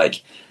about. But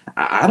like,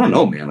 I don't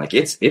know, man. Like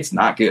it's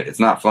not good.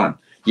 It's not fun.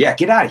 Yeah,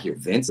 get out of here,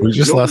 Vince. We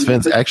just lost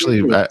Vince.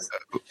 Actually,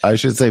 I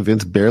should say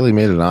Vince barely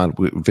made it on.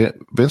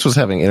 Vince was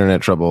having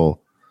internet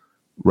trouble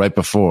right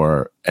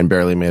before and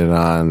barely made it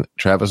on.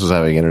 Travis was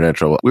having internet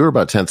trouble. We were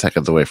about 10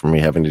 seconds away from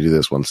me having to do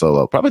this one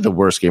solo. Probably the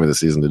worst game of the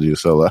season to do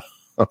solo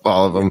of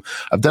all of them.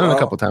 I've done it a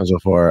couple times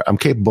before. I'm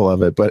capable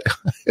of it, but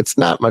it's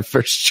not my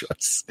first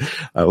choice.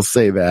 I will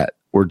say that.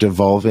 We're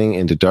devolving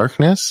into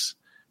darkness.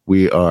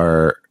 We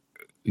are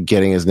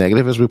getting as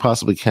negative as we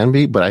possibly can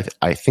be, but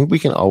I think we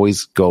can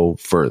always go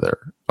further.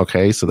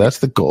 Okay, so that's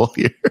the goal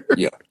here.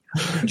 Yeah.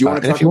 Do you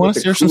want to if you want to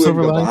steer some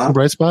silver linings and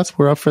bright spots,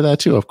 we're up for that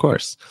too, of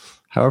course.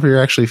 However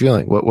you're actually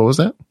feeling. What was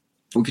that?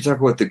 We could talk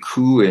about the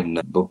coup in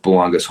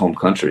Boanga's home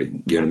country.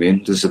 You know what I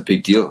mean? This is a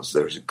big deal. So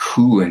there was a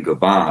coup in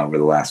Gabon over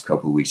the last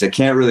couple of weeks. I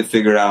can't really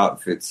figure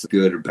out if it's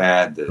good or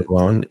bad.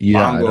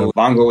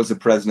 Bongo was the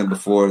president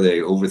before.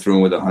 They overthrew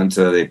him with a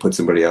junta. They put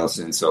somebody else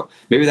in. So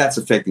maybe that's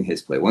affecting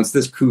his play. Once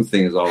this coup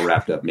thing is all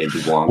wrapped up, maybe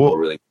Boanga will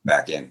really get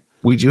back in.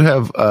 We do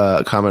have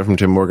a comment from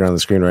Tim Morgan on the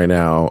screen right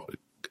now.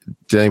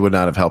 Denny would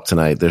not have helped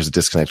tonight. There's a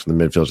disconnect from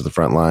the midfield to the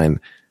front line.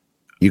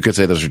 You could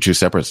say those are two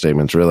separate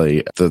statements,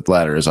 really. The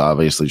latter is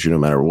obviously true no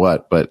matter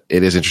what, but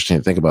it is interesting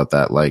to think about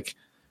that. Like,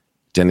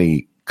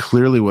 Denny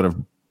clearly would have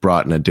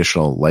brought an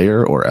additional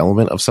layer or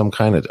element of some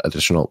kind, an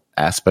additional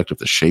aspect of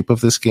the shape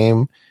of this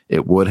game.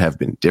 It would have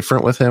been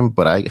different with him,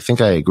 but I think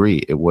I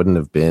agree. It wouldn't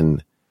have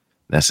been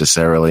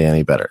necessarily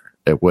any better.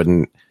 It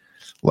wouldn't,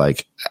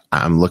 like,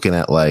 I'm looking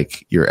at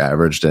like your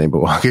average Denny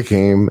Boanga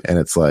game, and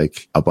it's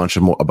like a bunch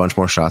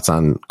more shots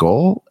on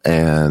goal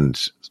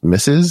and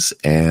misses,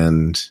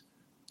 and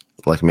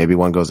like maybe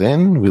one goes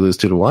in, we lose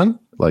 2-1.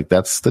 Like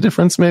that's the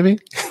difference, maybe.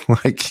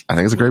 Like I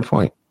think it's a great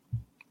point.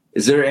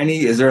 Is there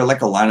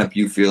like a lineup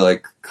you feel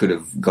like could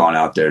have gone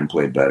out there and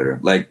played better?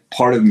 Like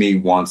part of me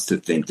wants to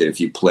think that if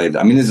you played,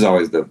 I mean, this is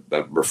always the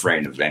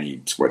refrain of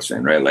any sports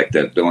fan, right? Like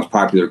the most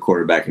popular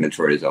quarterback in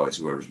Detroit is always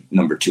whoever's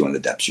number 2 on the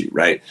depth sheet,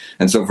 right?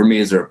 And so for me,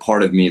 is there a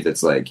part of me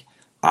that's like,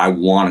 I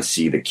want to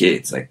see the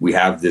kids. Like we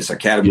have this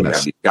academy. Yes, we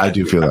have these guys, I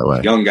do feel that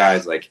way. Young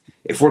guys. Like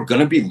if we're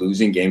going to be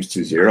losing games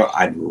 2-0,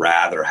 I'd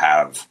rather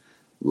have.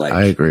 Like,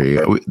 I agree.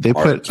 They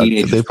put Ordaz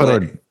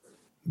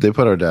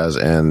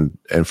and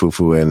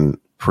Fufu in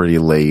pretty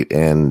late,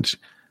 and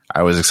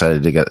I was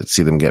excited to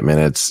see them get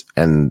minutes.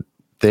 And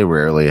they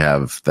rarely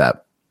have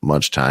that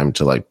much time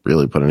to like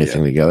really put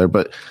anything together.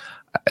 But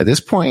at this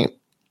point,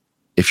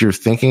 if you're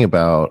thinking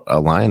about a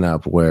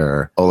lineup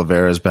where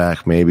Oliveira's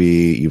back,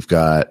 maybe you've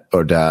got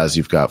Ordaz,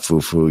 you've got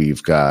Fufu,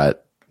 you've got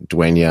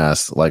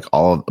Dueñas, like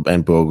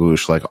and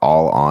Bogusz, like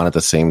all on at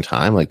the same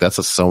time. Like that's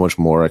a so much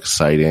more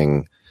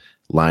exciting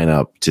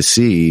lineup to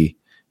see,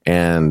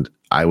 and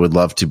I would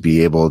love to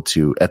be able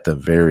to at the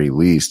very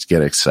least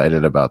get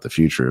excited about the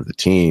future of the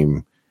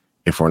team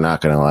if we're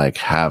not going to like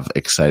have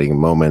exciting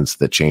moments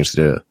that change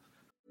the.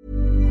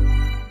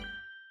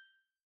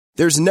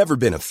 There's never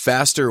been a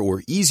faster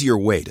or easier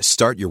way to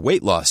start your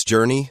weight loss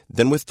journey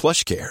than with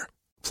PlushCare.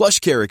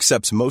 PlushCare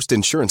accepts most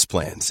insurance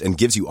plans and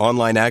gives you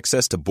online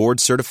access to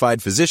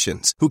board-certified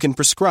physicians who can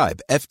prescribe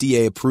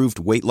FDA-approved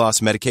weight loss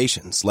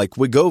medications like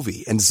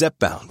Wegovy and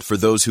Zepbound for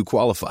those who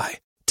qualify.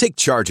 Take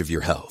charge of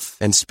your health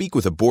and speak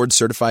with a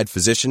board-certified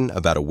physician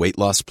about a weight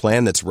loss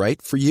plan that's right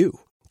for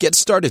you. Get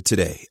started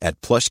today at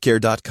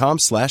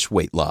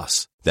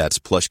plushcare.com/weight-loss. That's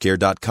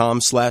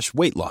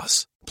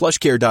plushcare.com/weight-loss.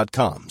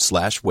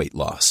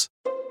 plushcare.com/weight-loss.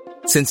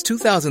 Since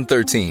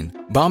 2013,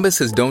 Bombas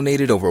has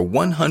donated over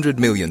 100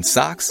 million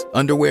socks,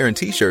 underwear, and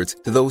T-shirts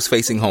to those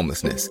facing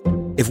homelessness.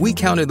 If we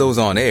counted those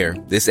on air,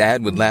 this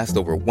ad would last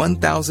over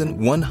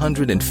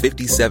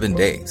 1,157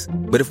 days.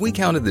 But if we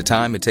counted the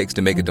time it takes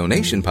to make a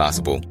donation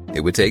possible,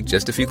 it would take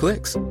just a few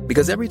clicks.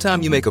 Because every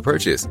time you make a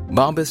purchase,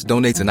 Bombas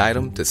donates an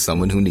item to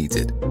someone who needs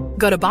it.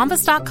 Go to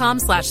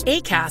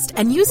bombas.com/ACAST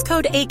and use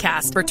code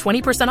ACAST for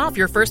 20% off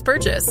your first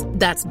purchase.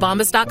 That's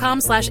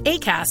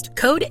bombas.com/ACAST,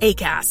 code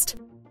ACAST.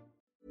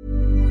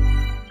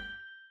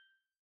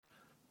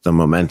 The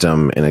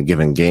momentum in a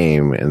given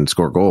game and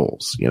score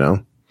goals, you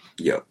know?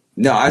 Yeah.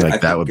 No, I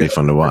that would be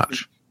fun to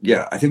watch.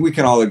 I think we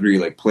can all agree,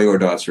 like, play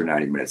Ordaz for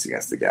 90 minutes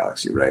against the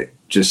Galaxy, right?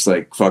 Just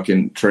like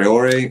fucking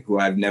Traore, who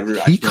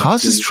He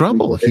causes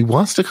trouble. He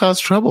wants to cause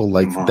trouble.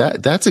 Like,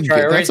 that's a game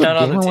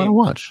I want to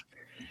watch.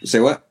 Say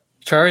what?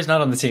 Traore's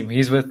not on the team.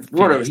 He's with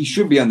whatever. He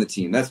should be on the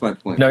team. That's my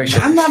point. No, he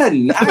shouldn't.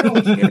 I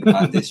don't care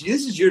about this.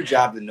 This is your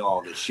job to know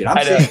all this shit.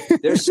 I'm saying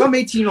there's some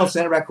 18-year-old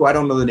center back who I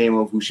don't know the name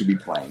of who should be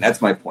playing.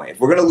 That's my point. If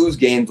we're going to lose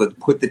games, let's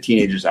put the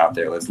teenagers out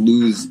there. Let's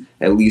lose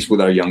at least with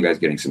our young guys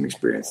getting some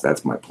experience.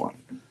 That's my point.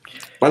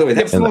 By the way,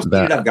 that's the most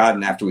heated I've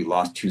gotten after we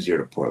lost 2-0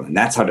 to Portland.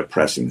 That's how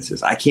depressing this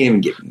is. I can't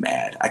even get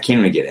mad. I can't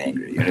even get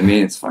angry. You know what I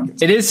mean? It's fucking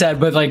sad. It is sad,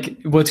 but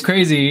like what's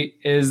crazy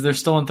is they're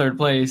still in third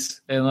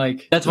place, and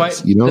like that's why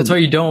that's why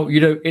you don't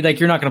like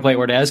you're not going to play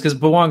Ordaz because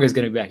Bouanga is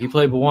going to be back. You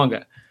play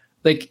Bouanga,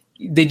 like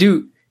they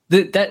do.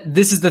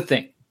 This is the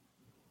thing.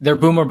 They're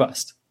boom or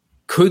bust.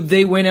 Could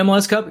they win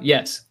MLS Cup?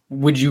 Yes.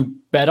 Would you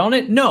bet on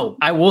it? No.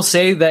 I will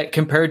say that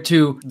compared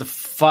to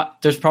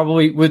there's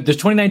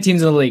 29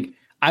 teams in the league.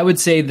 I would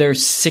say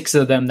there's 6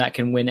 of them that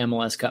can win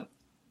MLS Cup.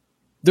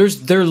 There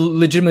are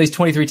legitimately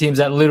 23 teams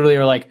that literally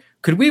are like,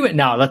 could we win?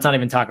 No, let's not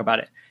even talk about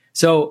it.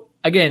 So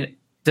again,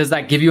 does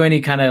that give you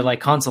any kind of like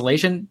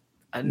consolation?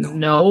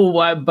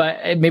 No,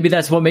 but maybe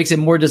that's what makes it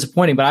more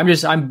disappointing. But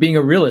I'm being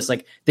a realist.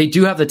 Like they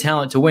do have the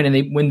talent to win,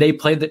 and when they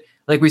played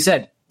like we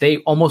said, they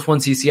almost won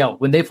CCL.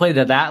 When they played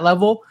at that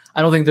level,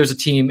 I don't think there's a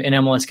team in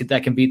MLS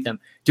that can beat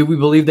them. Do we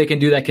believe they can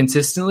do that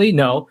consistently?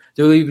 No.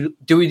 Do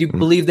we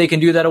believe they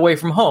can do that away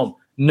from home?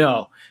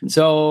 No.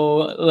 So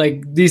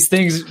like these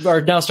things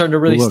are now starting to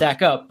really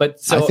stack up.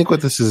 But so I think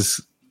what this is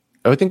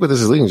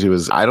leading to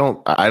is I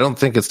don't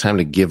think it's time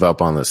to give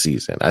up on the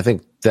season. I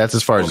think that's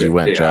as far as you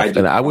went, Jeff,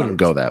 and I wouldn't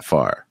go that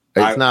far.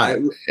 I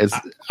know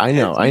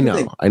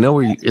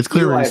where you, it's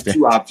clear. I have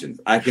 2 options.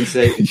 I can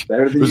say it's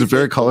better than it was a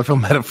very colorful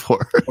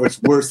metaphor, or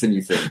it's worse than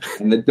you think.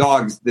 And the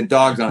dogs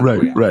on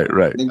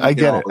right. I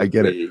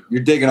get it.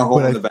 You're digging a hole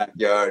in the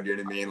backyard. You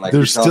know what I mean? Like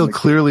there's still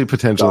clearly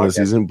potential in the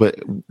season, but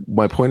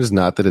my point is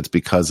not that it's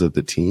because of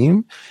the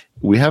team.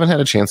 We haven't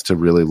had a chance to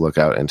really look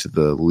out into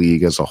the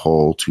league as a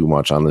whole too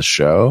much on this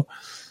show,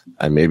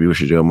 and maybe we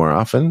should do it more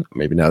often.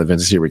 Maybe now that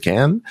Vince is here, we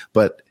can.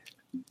 But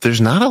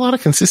there's not a lot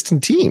of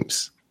consistent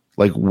teams.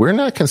 Like we're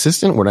not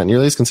consistent. We're not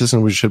nearly as consistent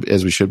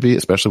as we should be,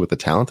 especially with the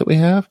talent that we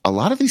have. A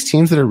lot of these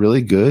teams that are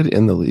really good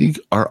in the league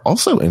are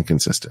also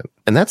inconsistent.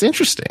 And that's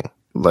interesting.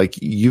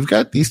 Like you've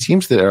got these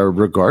teams that are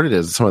regarded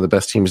as some of the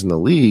best teams in the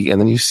league.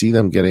 And then you see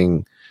them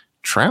getting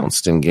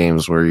trounced in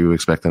games where you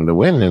expect them to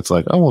win. And it's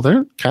like, oh, well,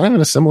 they're kind of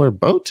in a similar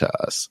boat to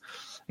us.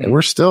 And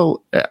we're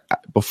still,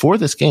 before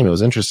this game, it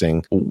was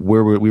interesting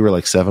where we were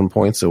like 7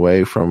 points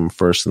away from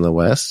first in the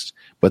West.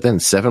 But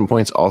then 7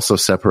 points also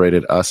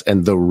separated us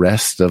and the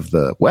rest of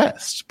the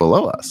West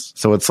below us.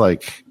 So it's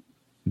like,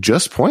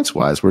 just points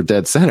wise, we're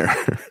dead center.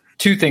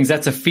 2 things.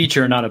 That's a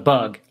feature, not a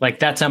bug. Like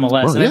that's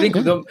MLS. And I think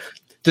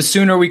the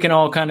sooner we can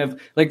all kind of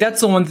like, that's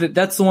the one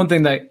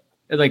thing that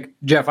like,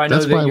 Jeff, I know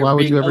that you're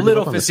being a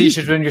little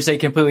facetious when you're saying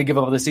completely give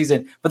up on the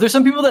season, but there's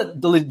some people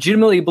that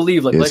legitimately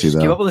believe like, let's just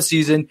give up on the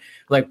season.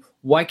 Like,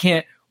 why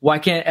can't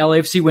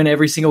LAFC win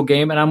every single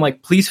game? And I'm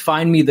like, please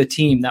find me the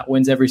team that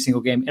wins every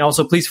single game. And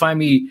also please find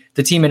me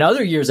the team in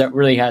other years that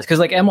really has. Cause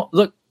like,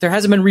 look, there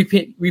hasn't been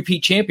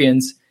repeat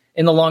champions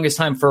in the longest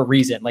time for a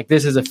reason. Like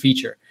this is a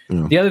feature.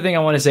 Yeah. The other thing I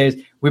want to say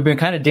is we've been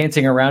kind of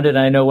dancing around it. And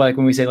I know like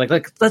when we say like,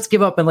 let's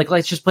give up and like,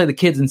 let's just play the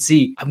kids and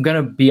see, I'm going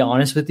to be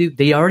honest with you.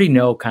 They already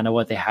know kind of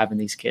what they have in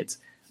these kids.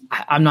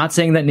 I'm not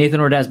saying that Nathan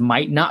Ordaz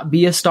might not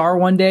be a star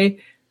one day,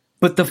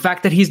 but the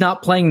fact that he's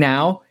not playing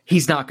now,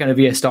 he's not going to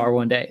be a star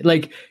one day.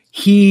 Like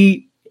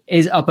he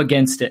is up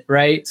against it,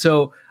 right?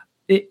 So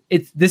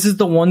this is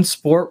the one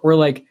sport where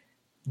like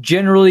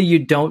generally you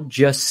don't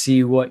just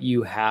see what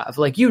you have.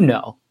 Like you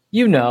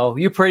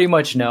pretty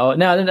much know.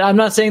 Now I'm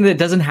not saying that it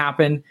doesn't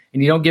happen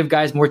and you don't give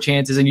guys more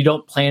chances and you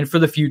don't plan for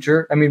the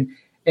future. I mean,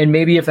 and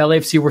maybe if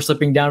LAFC were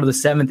slipping down to the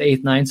 7th,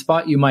 8th, 9th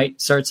spot, you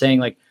might start saying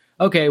like,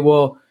 okay,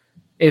 well,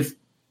 if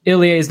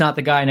Ilie is not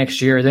the guy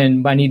next year,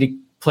 then I need to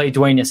play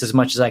Duenas as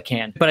much as I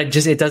can. But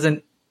it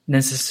doesn't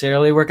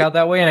necessarily work out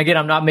that way. And again,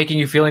 I'm not making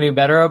you feel any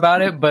better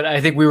about it, but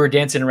I think we were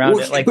dancing around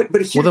it. Like,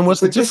 well, then what's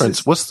the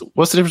difference? What's the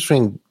difference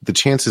between the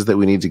chances that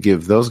we need to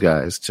give those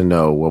guys to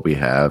know what we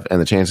have and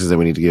the chances that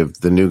we need to give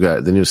the new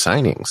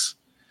signings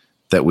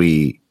that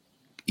we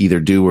either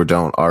do or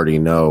don't already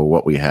know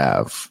what we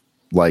have?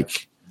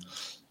 Like,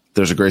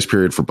 there's a grace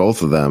period for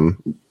both of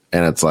them,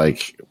 and it's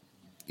like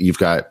you've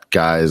got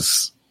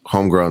guys.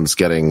 Homegrown's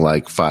getting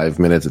like 5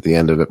 minutes at the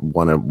end of it,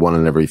 one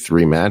in every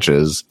 3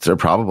 matches. They're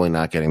probably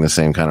not getting the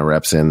same kind of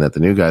reps in that the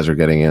new guys are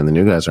getting in. The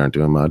new guys aren't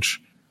doing much.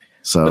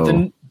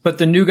 So, but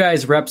the new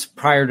guys' reps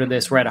prior to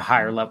this were at a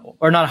higher level,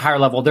 or not a higher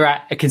level. They're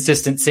at a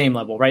consistent same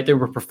level, right? They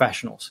were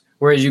professionals.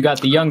 Whereas you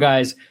got the young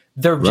guys,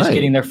 they're just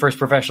getting their first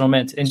professional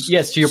minutes. And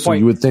yes, to your point,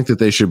 you would think that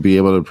they should be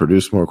able to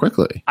produce more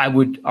quickly. I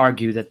would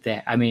argue that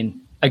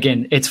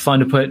again, it's fun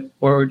to put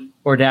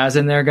Ordaz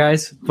in there,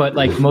 guys, but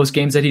like most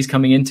games that he's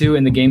coming into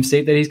and the game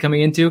state that he's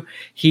coming into,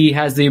 he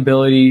has the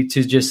ability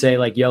to just say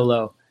like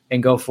YOLO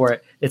and go for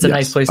it. It's a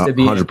nice place to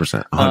be.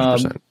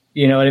 100%.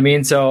 You know what I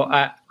mean? So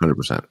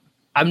 100%.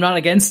 I'm not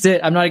against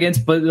it.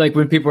 But like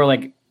when people are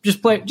like,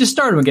 just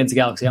start him against the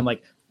Galaxy. I'm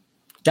like,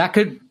 that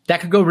could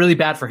go really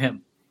bad for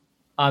him.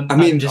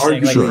 I'm just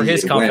saying, like, for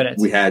his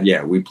confidence.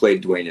 We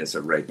played Dwayne as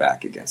a right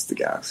back against the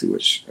Galaxy,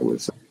 which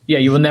was. Yeah,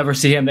 you will never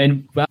see him.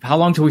 And how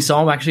long till we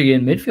saw him actually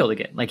in midfield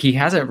again? Like, he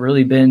hasn't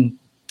really been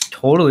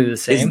totally the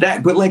same.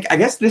 But like, I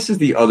guess this is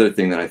the other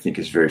thing that I think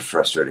is very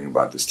frustrating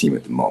about this team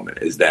at the moment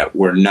is that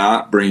we're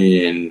not bringing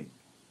in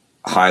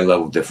high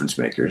level difference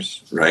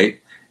makers,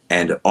 right?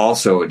 And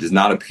also, it does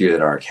not appear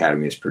that our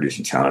academy is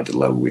producing talent at the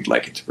level we'd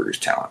like it to produce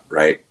talent,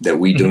 right? That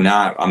we do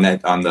not on the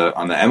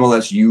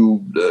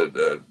MLSU.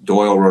 The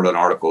Doyle wrote an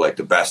article like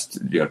the best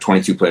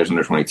 22 players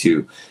under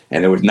 22,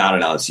 and there was not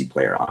an LSC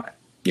player on it.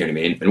 You know what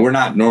I mean? And we're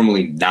not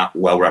normally not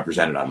well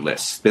represented on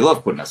lists. They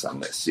love putting us on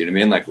lists. You know what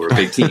I mean? Like, we're a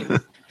big team.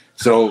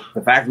 So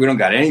the fact we don't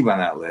got anybody on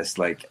that list,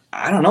 like,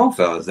 I don't know,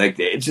 fellas. Like,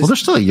 it's just, they're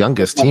still the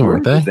youngest team,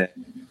 aren't they?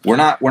 We're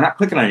not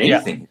clicking on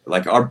anything. Yeah.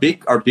 Like, our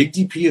big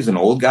DP is an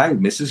old guy who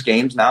misses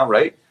games now,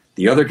 right?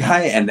 The other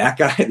guy and that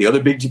guy, the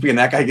other big DP and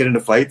that guy get into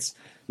fights.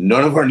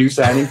 None of our new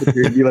signings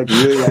appear to be like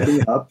really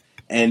lighting up.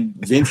 And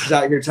Vince is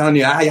out here telling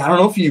you, I don't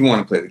know if you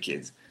want to play the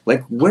kids.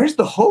 Like, where's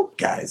the hope,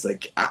 guys?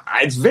 Like,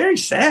 it's very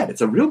sad.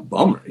 It's a real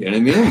bummer. You know what I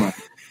mean? Like,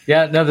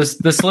 yeah, no, the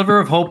sliver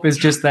of hope is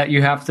just that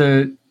you have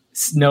to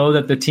know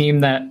that the team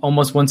that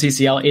almost won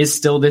CCL is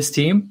still this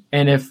team.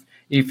 And if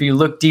you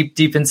look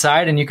deep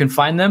inside and you can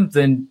find them,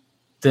 then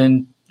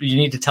you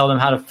need to tell them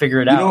how to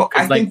figure it out.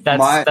 Like,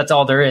 that's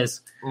all there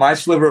is. My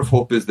sliver of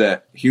hope is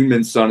that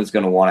Human's son is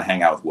going to want to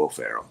hang out with Will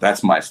Ferrell.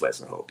 That's my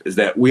slice of hope, is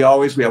that we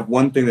have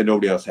one thing that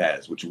nobody else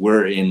has, which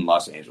we're in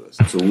Los Angeles.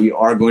 So we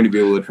are going to be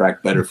able to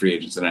attract better free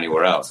agents than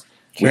anywhere else.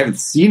 We haven't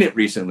seen it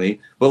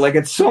recently, but like,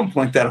 at some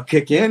point that'll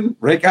kick in,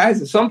 right,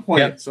 guys? At some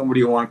point,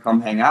 somebody will want to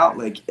come hang out.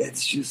 Like,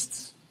 it's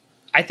just...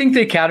 I think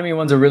the Academy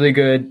ones are really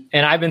good,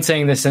 and I've been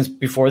saying this since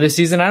before this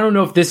season. I don't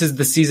know if this is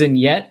the season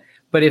yet,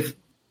 but if,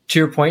 to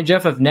your point,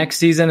 Jeff, if next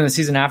season and the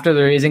season after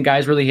there isn't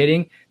guys really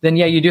hitting, then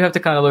yeah, you do have to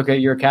kind of look at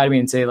your academy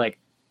and say, like,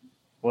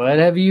 what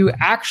have you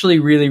actually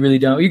really, really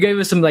done? You gave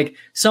us some like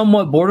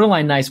somewhat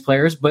borderline nice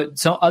players, but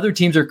some other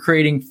teams are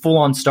creating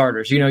full-on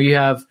starters. You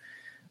have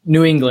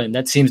New England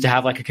that seems to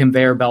have like a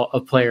conveyor belt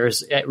of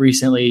players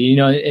recently,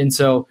 and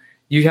so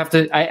you have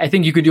to. I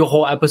think you could do a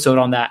whole episode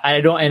on that.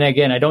 I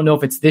don't know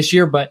if it's this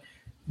year, but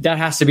that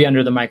has to be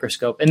under the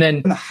microscope. And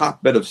then the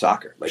hotbed of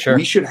soccer. Like,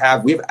 we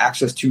have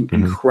access to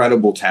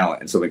incredible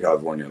talent in Southern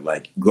California.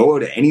 Like, go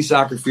to any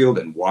soccer field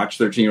and watch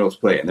 13-year-olds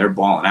play, and they're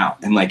balling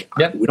out. And like,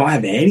 we don't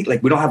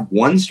have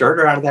one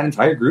starter out of that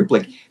entire group.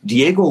 Like,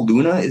 Diego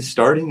Luna is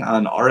starting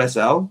on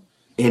RSL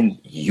in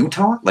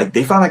Utah. Like,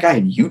 they found that guy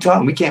in Utah,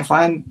 and we can't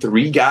find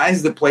 3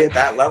 guys that play at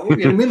that level. You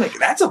know what I mean? Like,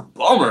 that's a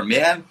bummer,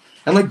 man.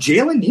 And like,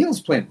 Jalen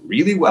Neal's playing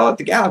really well at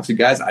the Galaxy,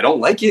 guys. I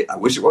don't like it. I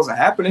wish it wasn't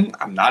happening.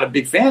 I'm not a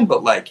big fan,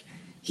 but like,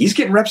 he's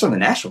getting reps on the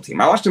national team.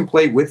 I watched him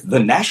play with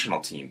the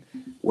national team.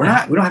 We don't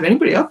have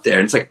anybody up there.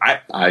 And it's like,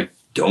 I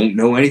don't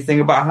know anything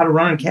about how to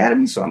run an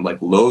academy, so I'm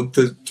like loath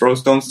to throw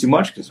stones too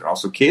much because they're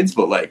also kids.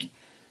 But like,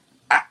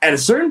 at a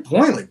certain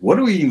point, like, what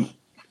do we,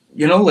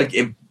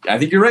 I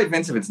think you're right,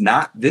 Vince. If it's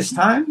not this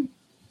time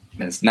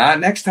and it's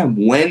not next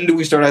time, when do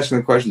we start asking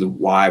the questions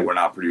of why we're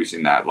not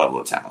producing that level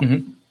of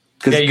talent?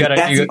 Because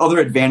that's the other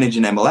advantage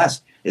in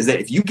MLS is that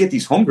if you get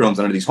these homegrowns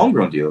under these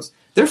homegrown deals,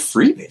 they're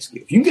free,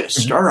 basically. If you can get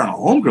a starter on a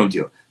homegrown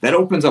deal, that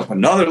opens up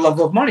another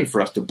level of money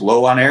for us to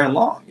blow on Aaron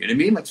Long. You know what I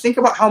mean? Like, think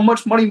about how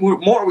much money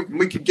more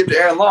we could give to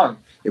Aaron Long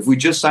if we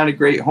just signed a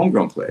great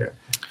homegrown player.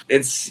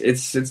 It's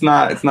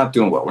not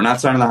doing well. We're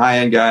not signing the high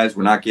end guys.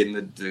 We're not getting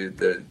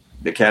the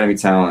academy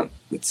talent.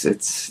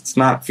 It's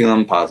not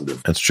feeling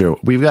positive. That's true.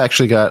 We've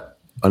actually got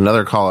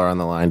another caller on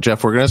the line.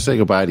 Jeff, we're going to say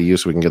goodbye to you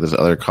so we can get this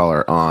other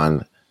caller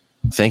on.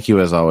 Thank you,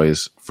 as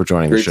always, for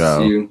joining the show.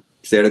 To see you.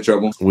 Stay out of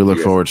trouble. We look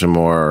forward to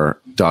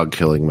more dog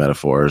killing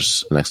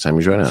metaphors next time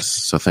you join us.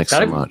 So thanks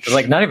so much.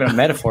 Like, not even a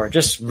metaphor,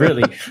 just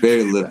really.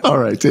 Very little. All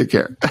right, take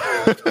care.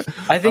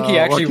 I think he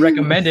actually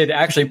recommended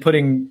actually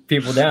putting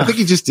people down. I think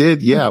he just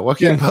did. Yeah.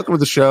 Joaquin, welcome to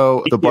the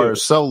show. The bar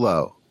is so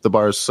low.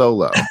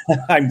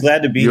 I'm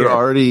glad to be here. You're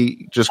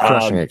already just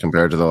crushing it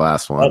compared to the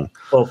last one.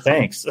 Well,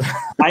 thanks.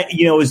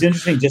 It was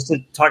interesting just to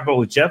talk about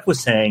what Jeff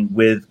was saying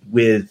with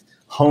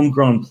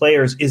homegrown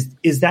players.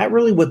 Is that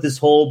really what this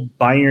whole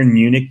Bayern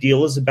Munich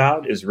deal is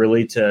about? Is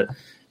really to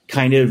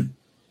kind of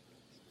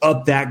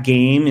up that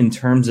game in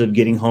terms of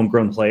getting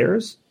homegrown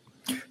players?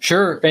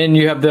 Sure. And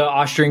you have the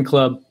Austrian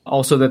club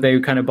also that they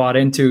kind of bought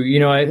into.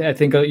 I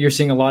think you're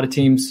seeing a lot of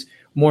teams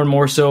more and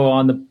more so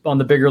on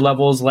the bigger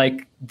levels,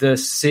 like the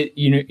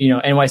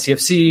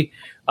NYCFC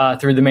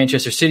through the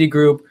Manchester City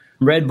group.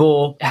 Red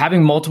Bull,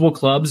 having multiple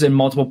clubs and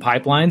multiple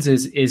pipelines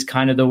is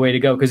kind of the way to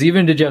go. Because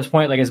even to Jeff's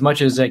point, like, as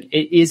much as like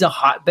it is a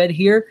hotbed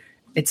here,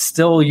 it's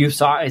still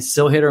it's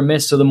still hit or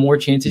miss. So the more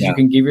chances you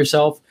can give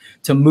yourself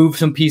to move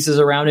some pieces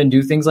around and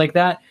do things like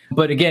that.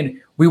 But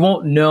again, we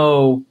won't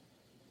know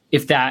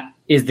if that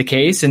is the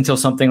case until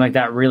something like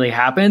that really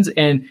happens.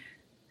 And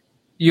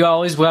you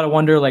always got to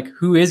wonder, like,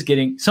 who is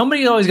getting,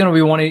 somebody's always going to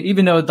be wanting,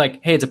 even though it's like,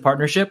 hey, it's a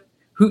partnership,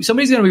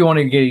 somebody's going to be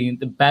wanting to get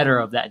the better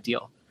of that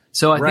deal.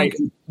 So I think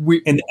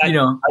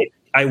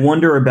I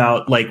wonder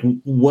about like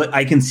what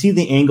I can see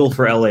the angle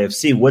for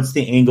LAFC. What's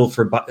the angle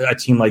for a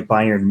team like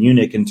Bayern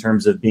Munich in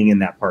terms of being in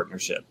that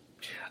partnership?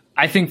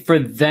 I think for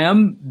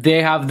them,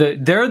 they have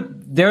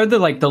they're the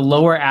like the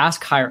lower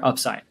ask, higher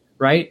upside,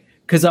 right?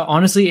 Because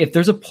honestly, if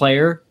there's a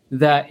player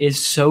that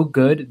is so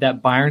good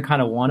that Bayern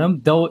kind of want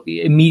him, they'll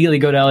immediately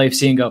go to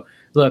LAFC and go,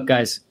 look,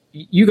 guys,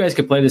 you guys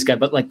could play this guy,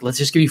 but like let's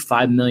just give you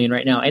 $5 million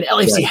right now, and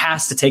LAFC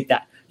has to take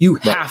that. You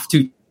have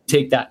to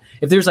take that.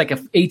 If there's like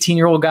an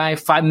 18-year-old guy,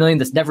 $5 million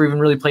that's never even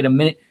really played a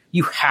minute,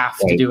 you have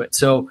to do it.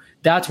 So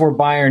that's where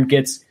Bayern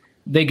get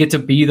to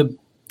be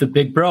the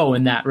big bro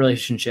in that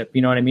relationship.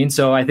 You know what I mean?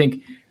 So I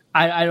think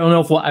I don't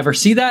know if we'll ever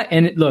see that.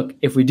 And look,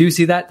 if we do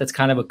see that, that's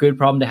kind of a good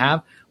problem to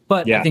have.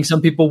 But I think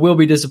some people will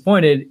be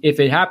disappointed if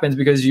it happens,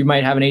 because you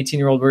might have an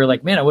 18-year-old where you're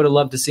like, man, I would have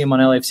loved to see him on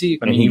LAFC.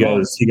 And he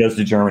goes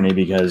to Germany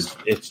because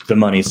the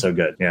money's so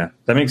good. Yeah,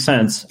 that makes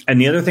sense. And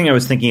the other thing I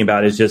was thinking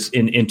about is just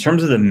in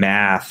terms of the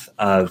math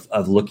of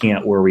looking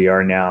at where we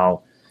are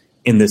now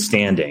in the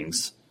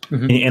standings.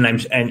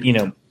 Mm-hmm. And you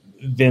know,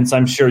 Vince,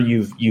 I'm sure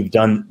you've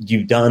done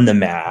the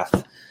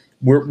math.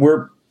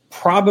 We're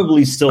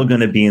probably still going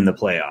to be in the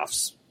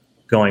playoffs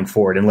going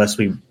forward, unless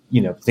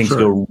things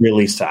go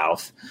really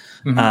south.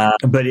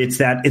 Mm-hmm. But it's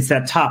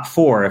that top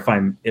four, if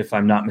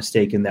I'm not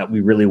mistaken, that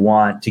we really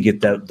want to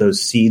get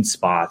those seed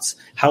spots.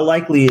 How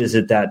likely is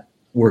it that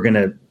we're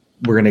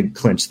gonna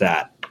clinch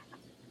that?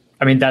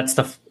 I mean,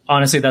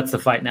 honestly that's the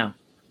fight now.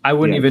 I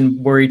wouldn't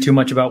even worry too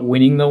much about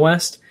winning the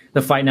West.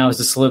 The fight now is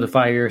to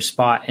solidify your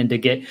spot and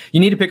you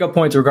need to pick up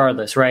points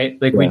regardless,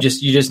 right? Like you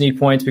just need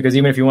points, because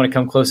even if you want to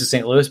come close to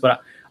St. Louis,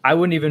 but I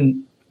wouldn't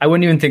even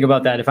think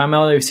about that. If I'm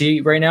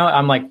LAFC right now,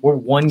 I'm like, we're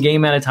one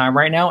game at a time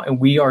right now, and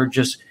we are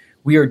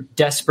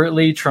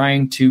desperately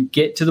trying to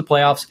get to the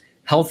playoffs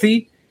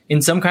healthy,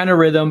 in some kind of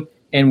rhythm,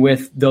 and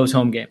with those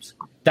home games.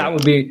 That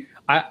would be,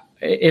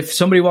 if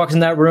somebody walks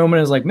in that room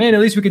and is like, man, at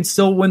least we can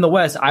still win the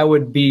West, I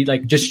would be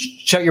like, just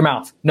shut your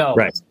mouth. No,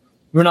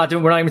 we're not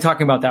even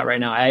talking about that right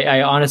now.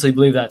 I honestly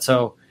believe that.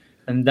 So,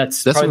 and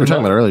that's what we were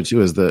talking about earlier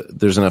too, is that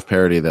there's enough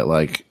parity that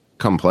like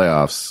come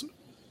playoffs,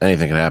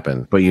 anything can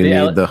happen, but you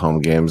need the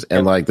home games,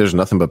 and like there's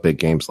nothing but big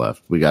games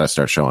left. We got to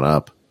start showing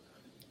up.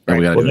 And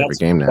we got to do every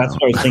game now. That's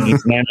what I was thinking.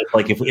 Man,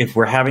 like if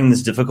we're having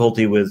this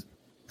difficulty with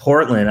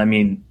Portland, I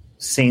mean,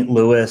 St.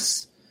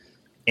 Louis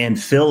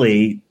and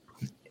Philly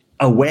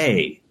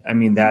away. I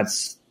mean,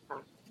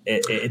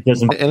 it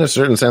doesn't. In a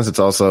certain sense, it's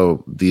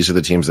also, these are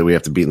the teams that we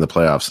have to beat in the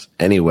playoffs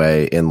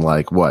anyway. In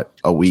like what,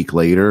 a week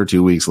later,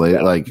 2 weeks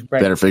later,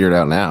 better figure it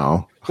out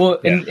now. Well,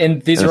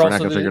 and these are also not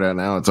going to figure it out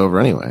now. It's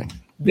over anyway.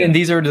 And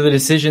these are the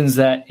decisions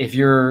that if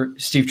you're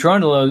Steve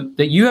Cherundolo,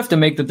 that you have to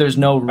make, that there's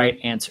no right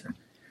answer.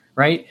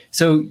 Right.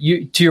 So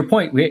to your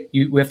point, we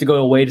have to go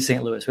away to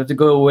St. Louis. We have to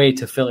go away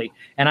to Philly.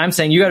 And I'm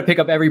saying you got to pick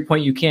up every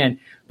point you can.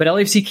 But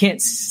LAFC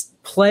can't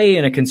play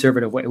in a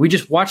conservative way. We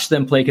just watched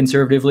them play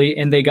conservatively,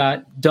 and they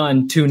got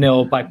done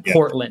 2-0 by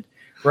Portland.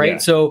 Right. Yeah.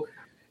 So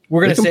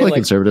we're going to say play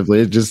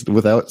conservatively, just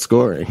without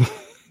scoring.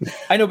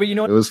 I know, but you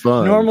know, it was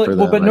fun.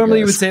 Normally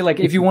you would say,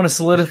 like, if you want to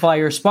solidify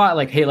your spot,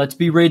 like, hey, let's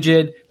be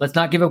rigid, let's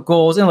not give up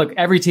goals. And look,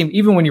 every team,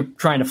 even when you're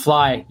trying to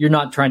fly, you're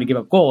not trying to give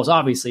up goals,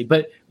 obviously.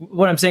 But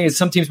what I'm saying is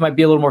some teams might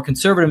be a little more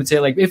conservative and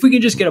say, like, if we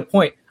can just get a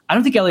point, I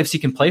don't think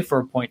LAFC can play for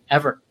a point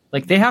ever.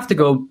 Like, they have to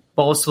go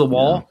balls to the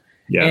wall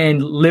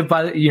and live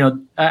by.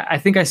 I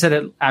think I said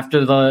it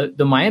after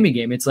the Miami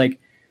game. It's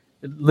like,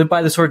 live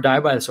by the sword, die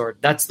by the sword.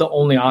 That's the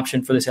only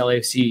option for this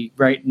LAFC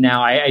right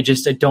now. I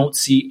don't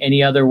see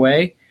any other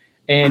way.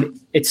 And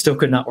it still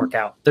could not work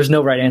out. There's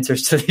no right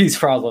answers to these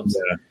problems.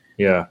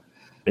 Yeah.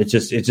 It's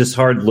just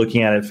hard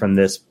looking at it from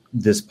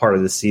this part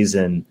of the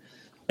season.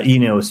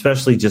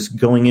 Especially just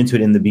going into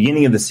it in the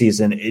beginning of the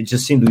season, it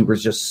just seemed we were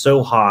just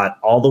so hot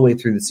all the way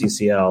through the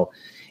CCL.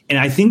 And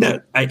I think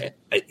that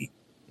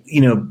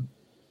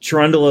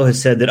Cherundolo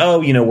has said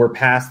that, we're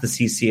past the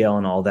CCL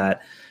and all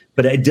that.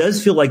 But it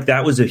does feel like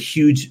that was a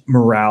huge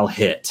morale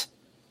hit,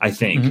 I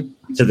think,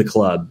 to the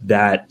club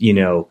that,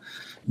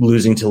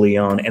 losing to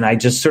Lyon. And I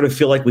just sort of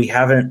feel like we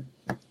haven't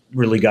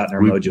really gotten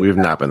our mojo. We've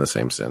not been the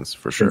same since,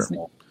 for sure.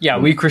 Yeah,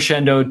 we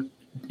crescendoed.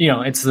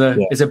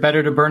 Is it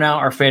better to burn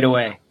out or fade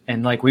away?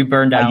 And like, we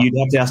burned out. You'd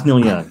have to ask Neil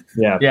Young.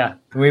 Yeah,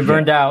 we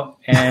burned out,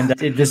 and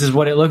this is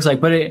what it looks like.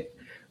 But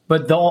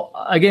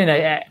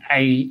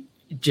I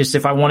just,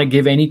 if I want to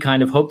give any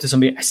kind of hope to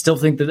somebody, I still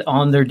think that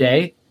on their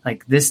day,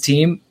 like, this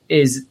team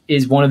is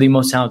one of the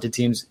most talented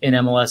teams in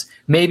MLS.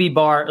 Maybe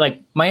bar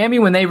like Miami,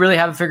 when they really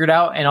have it figured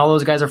out and all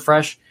those guys are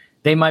fresh,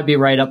 they might be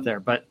right up there.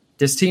 But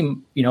this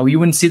team, you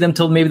wouldn't see them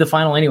till maybe the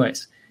final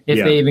anyways, if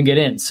they even get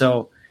in.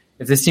 So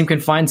if this team can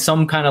find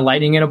some kind of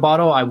lightning in a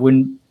bottle, I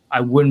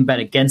wouldn't bet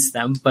against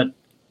them. But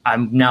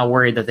I'm now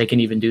worried that they can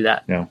even do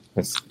that. Yeah,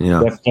 that's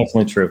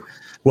definitely true.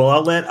 Well,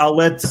 I'll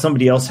let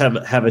somebody else have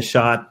a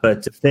shot.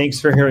 But thanks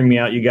for hearing me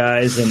out, you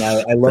guys. And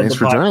I love thanks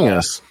the podcast. for joining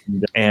us.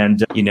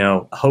 And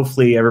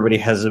hopefully everybody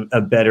has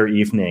a better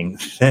evening.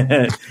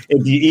 If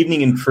the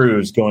evening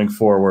improves going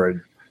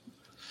forward.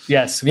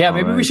 Yes. Yeah.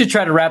 Maybe we should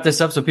try to wrap this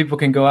up so people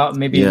can go out and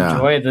maybe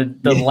enjoy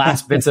the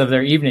last bits of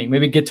their evening.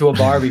 Maybe get to a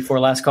bar before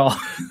last call.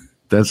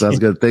 That sounds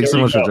good. Thanks so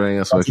much for joining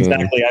us, Joaquin.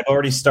 Exactly. I've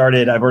already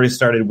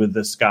started with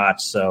the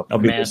scotch, so I'll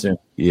be there soon.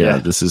 Yeah,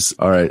 this is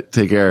all right.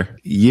 Take care.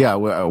 Yeah,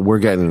 we're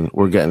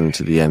getting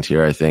to the end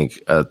here, I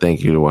think.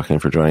 Thank you to Joaquin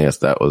for joining us.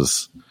 That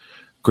was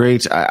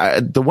great.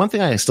 The one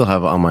thing I still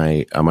have on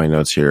my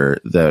notes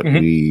here that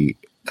we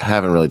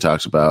haven't really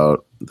talked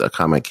about, the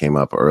comment came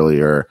up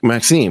earlier.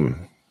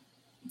 Maxime,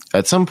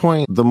 at some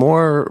point, the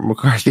more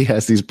McCarthy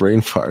has these brain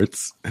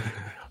farts,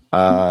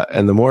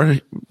 and the more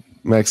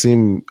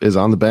Maxime is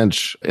on the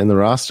bench in the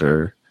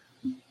roster,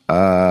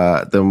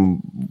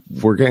 then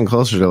we're getting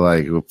closer to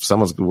like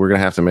we're going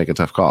to have to make a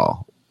tough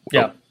call.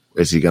 Yeah.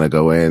 Is he going to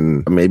go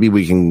in? Maybe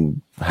we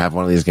can have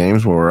one of these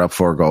games where we're up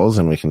 4 goals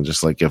and we can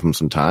just like give him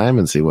some time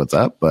and see what's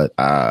up. But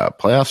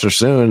playoffs are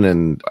soon,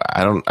 and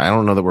I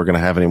don't know that we're going to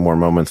have any more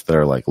moments that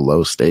are like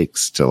low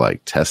stakes to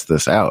like test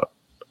this out.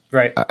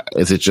 Right.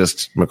 Is it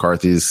just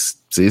McCarthy's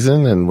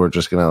season and we're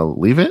just going to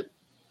leave it?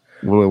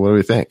 What do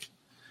we think?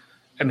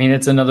 I mean,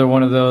 it's another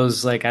one of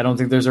those, like, I don't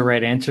think there's a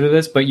right answer to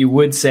this, but you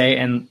would say,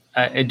 and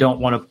I don't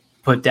want to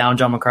put down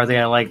John McCarthy.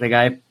 I like the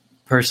guy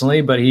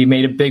personally, but he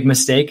made a big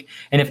mistake.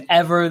 And if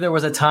ever there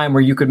was a time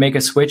where you could make a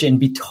switch and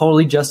be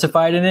totally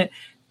justified in it,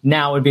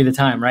 now would be the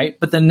time, right?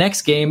 But the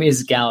next game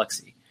is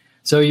Galaxy.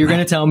 So you're going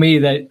to tell me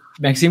that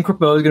Maxime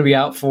Crepeau is going to be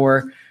out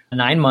for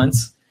 9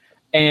 months.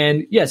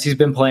 And yes, he's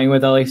been playing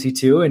with LAFC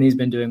too, and he's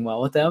been doing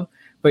well with them.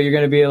 But you're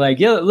going to be like,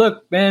 yeah,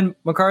 look, man,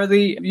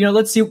 McCarthy,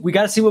 let's see. We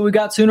got to see what we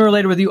got sooner or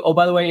later with you. Oh,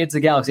 by the way, it's the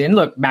Galaxy. And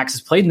look, Max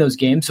has played in those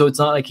games, so it's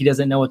not like he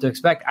doesn't know what to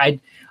expect. I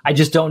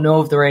just don't know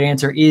if the right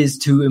answer is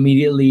to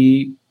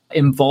immediately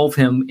involve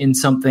him in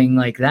something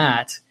like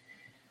that.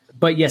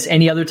 But yes,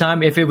 any other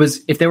time, if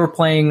they were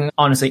playing,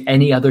 honestly,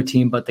 any other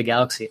team but the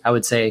Galaxy, I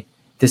would say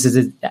this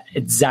is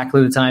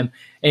exactly the time.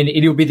 And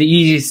it would be the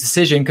easiest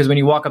decision, because when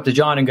you walk up to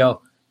John and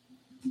go,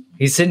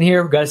 he's sitting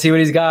here, got to see what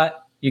he's got.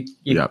 You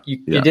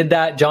did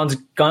that. John's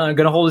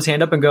gonna hold his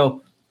hand up and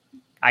go,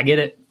 I get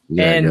it.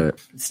 Yeah, and I get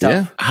it. It's tough.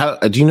 Yeah. How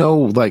do you know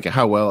like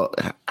how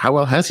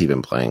well has he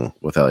been playing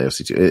with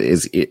LAFC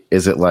 2?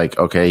 Is it like,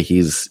 okay,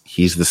 he's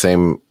the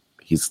same?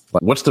 He's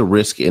like, what's the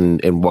risk in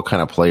what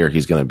kind of player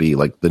he's going to be?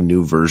 Like the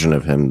new version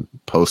of him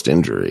post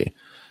injury.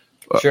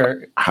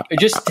 Sure.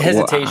 Just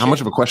hesitation. How much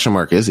of a question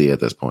mark is he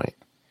at this point?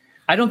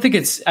 I don't think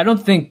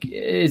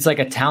it's like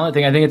a talent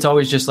thing. I think it's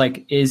always just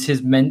like, is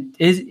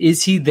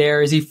he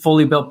there? Is he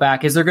fully built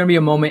back? Is there going to be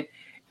a moment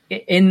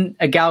in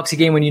a Galaxy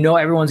game when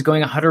everyone's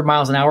going 100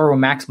 miles an hour where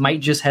Max might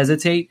just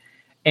hesitate?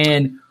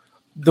 And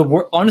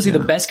honestly, the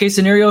best case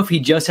scenario, if he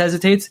just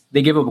hesitates,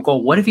 they give up a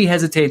goal. What if he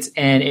hesitates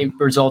and it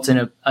results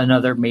in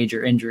another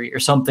major injury or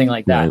something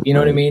like that? Right, you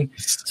know what I mean?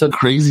 So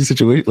crazy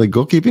situation. Like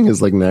goalkeeping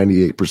is like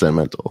 98%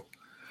 mental.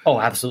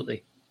 Oh,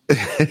 absolutely.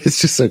 It's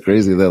just so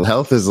crazy. The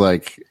health is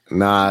like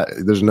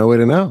there's no way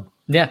to know.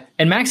 Yeah.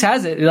 And Max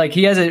has it. Like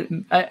he has it.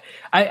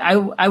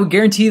 I would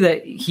guarantee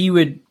that he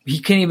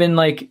can't even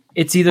like,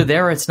 it's either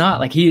there or it's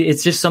not. Like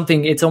it's just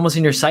something, it's almost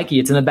in your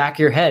psyche. It's in the back of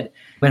your head.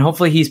 And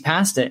hopefully he's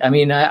past it. I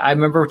mean, I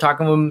remember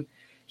talking to him.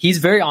 He's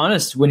very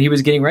honest when he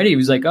was getting ready. He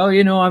was like, oh,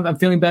 I'm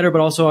feeling better,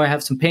 but also I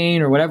have some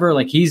pain or whatever.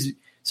 Like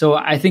so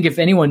I think if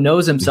anyone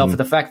knows himself with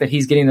the fact that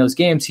he's getting those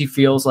games, he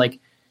feels like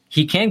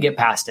he can get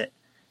past it.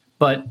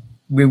 But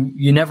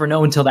you never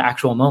know until the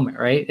actual moment,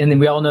 right? And then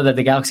we all know that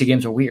the Galaxy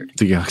games are weird.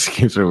 The Galaxy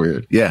games are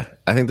weird. Yeah,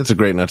 I think that's a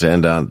great note to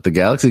end on. The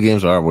Galaxy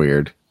games are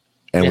weird,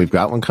 and we've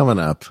got one coming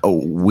up.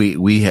 Oh,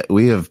 we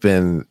have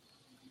been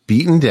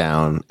beaten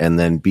down and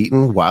then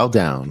beaten while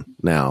down.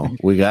 Now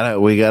we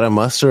gotta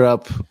muster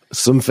up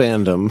some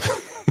fandom.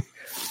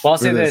 Well, I'll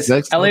say this: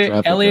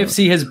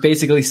 LAFC has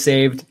basically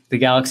saved the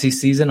Galaxy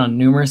season on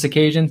numerous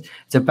occasions.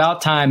 It's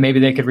about time maybe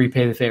they could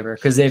repay the favor,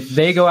 because if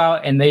they go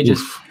out and they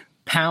just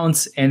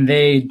pounce and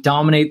they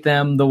dominate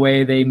them the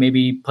way they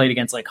maybe played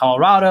against like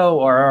Colorado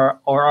or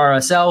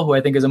RSL, who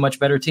I think is a much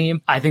better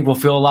team, I think we'll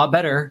feel a lot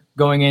better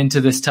going into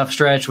this tough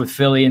stretch with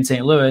Philly and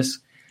St. Louis.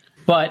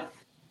 But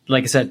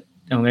like I said,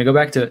 I'm going to go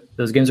back to it.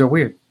 Those games are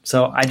weird.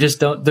 So I just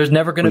don't, there's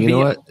never going to be. You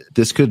know what?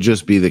 This could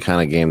just be the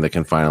kind of game that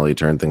can finally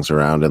turn things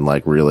around and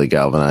like really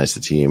galvanize the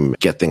team,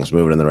 get things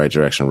moving in the right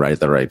direction, right at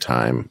the right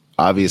time.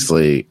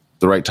 Obviously,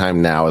 the right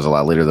time now is a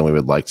lot later than we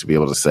would like to be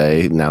able to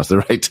say now's the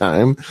right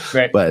time.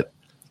 Right. But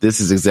this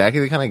is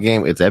exactly the kind of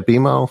game. It's at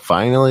BMO.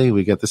 Finally,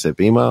 we get this at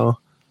BMO.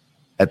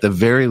 At the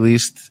very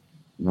least,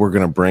 we're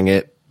going to bring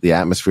it. The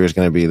atmosphere is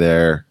going to be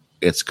there.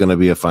 It's going to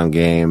be a fun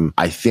game.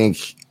 I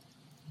think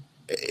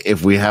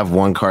if we have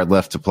one card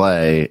left to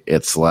play,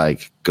 it's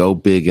like go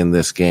big in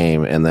this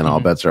game, and then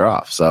all bets are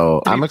off.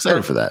 So I'm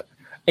excited for that.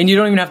 And you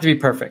don't even have to be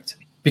perfect,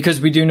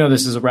 because we do know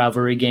this is a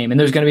rivalry game, and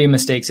there's going to be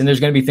mistakes, and there's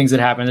going to be things that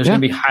happen. There's going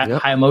to be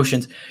high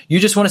emotions. You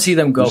just want to see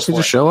them go for it.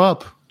 Just show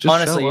up.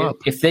 Honestly,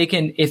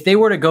 if they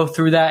were to go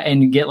through that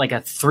and get like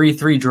a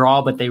 3-3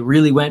 draw, but they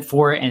really went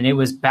for it and it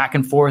was back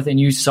and forth, and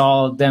you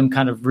saw them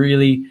kind of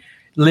really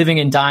living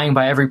and dying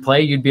by every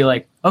play, you'd be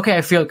like, okay,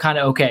 I feel kind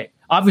of okay.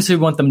 Obviously,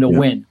 we want them to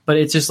win, but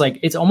it's just like,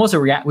 it's almost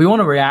we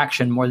want a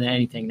reaction more than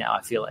anything now,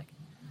 I feel like.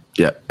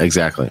 Yeah,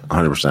 exactly.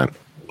 100%.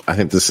 I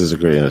think this is a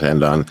great note to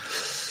end on.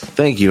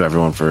 Thank you,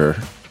 everyone, for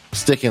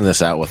sticking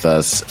this out with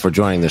us, for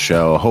joining the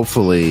show.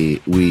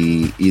 Hopefully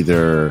we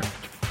either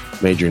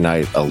made your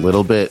night a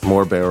little bit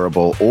more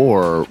bearable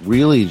or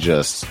really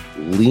just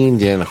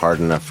leaned in hard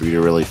enough for you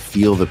to really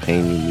feel the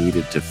pain you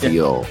needed to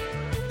feel.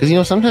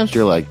 Because, sometimes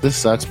you're like, this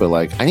sucks, but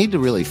like, I need to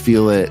really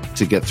feel it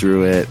to get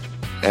through it.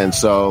 And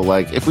so,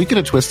 like, if we could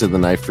have twisted the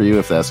knife for you,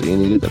 if that's what you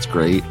needed, that's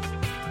great.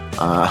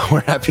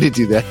 We're happy to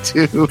do that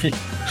too.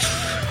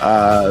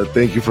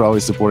 Thank you for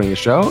always supporting the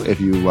show. If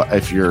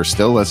you're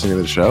still listening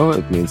to the show,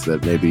 it means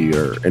that maybe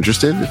you're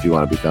interested. If you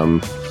want to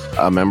become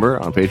a member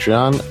on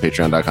Patreon,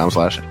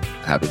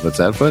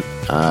 patreon.com/happyfootsadfoot,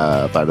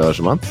 $5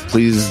 a month.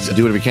 Please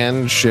do whatever you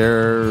can.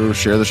 Share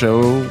the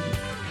show,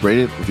 rate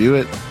it, review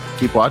it,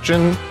 keep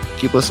watching,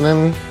 keep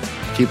listening,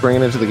 keep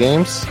bringing it to the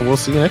games, and we'll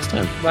see you next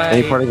time. Bye.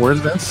 Any parting words,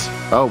 Vince?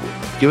 Oh,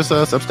 give us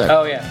a Substack.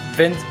 Oh, yeah.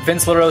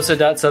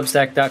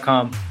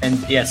 VinceLaRosa.substack.com.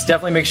 And yes,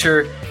 definitely make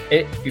sure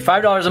be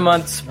 $5 a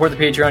month, support the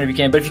Patreon if you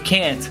can. But if you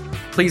can't,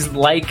 please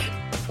like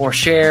or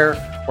share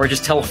or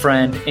just tell a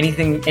friend.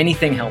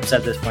 Anything helps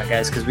at this point,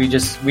 guys, because we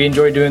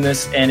enjoy doing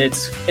this, and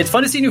it's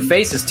fun to see new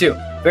faces too.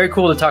 Very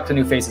cool to talk to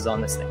new faces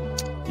on this thing.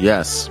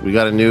 Yes, we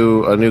got a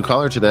new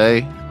caller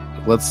today.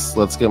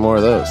 Let's get more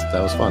of those.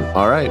 That was fun.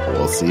 All right,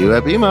 we'll see you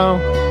at BMO.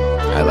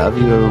 I love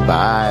you.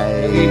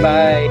 Bye.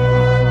 Bye.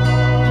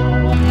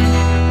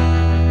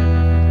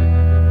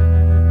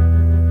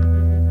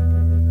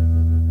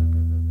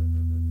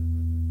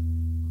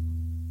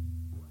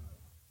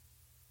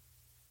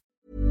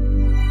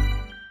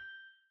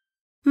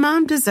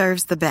 Mom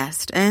deserves the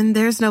best, and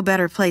there's no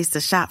better place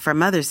to shop for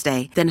Mother's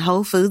Day than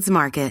Whole Foods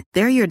Market.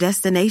 They're your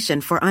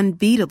destination for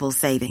unbeatable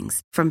savings,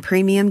 from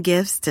premium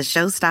gifts to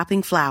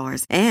show-stopping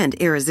flowers and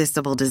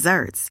irresistible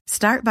desserts.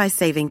 Start by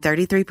saving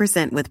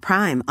 33% with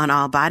Prime on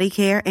all body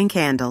care and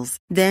candles.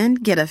 Then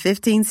get a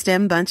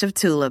 15-stem bunch of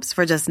tulips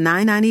for just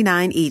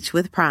 $9.99 each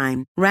with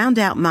Prime. Round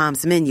out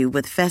Mom's menu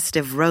with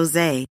festive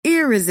rosé,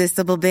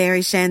 irresistible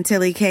berry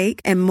chantilly cake,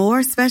 and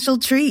more special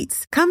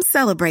treats. Come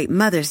celebrate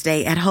Mother's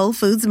Day at Whole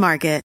Foods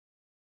Market.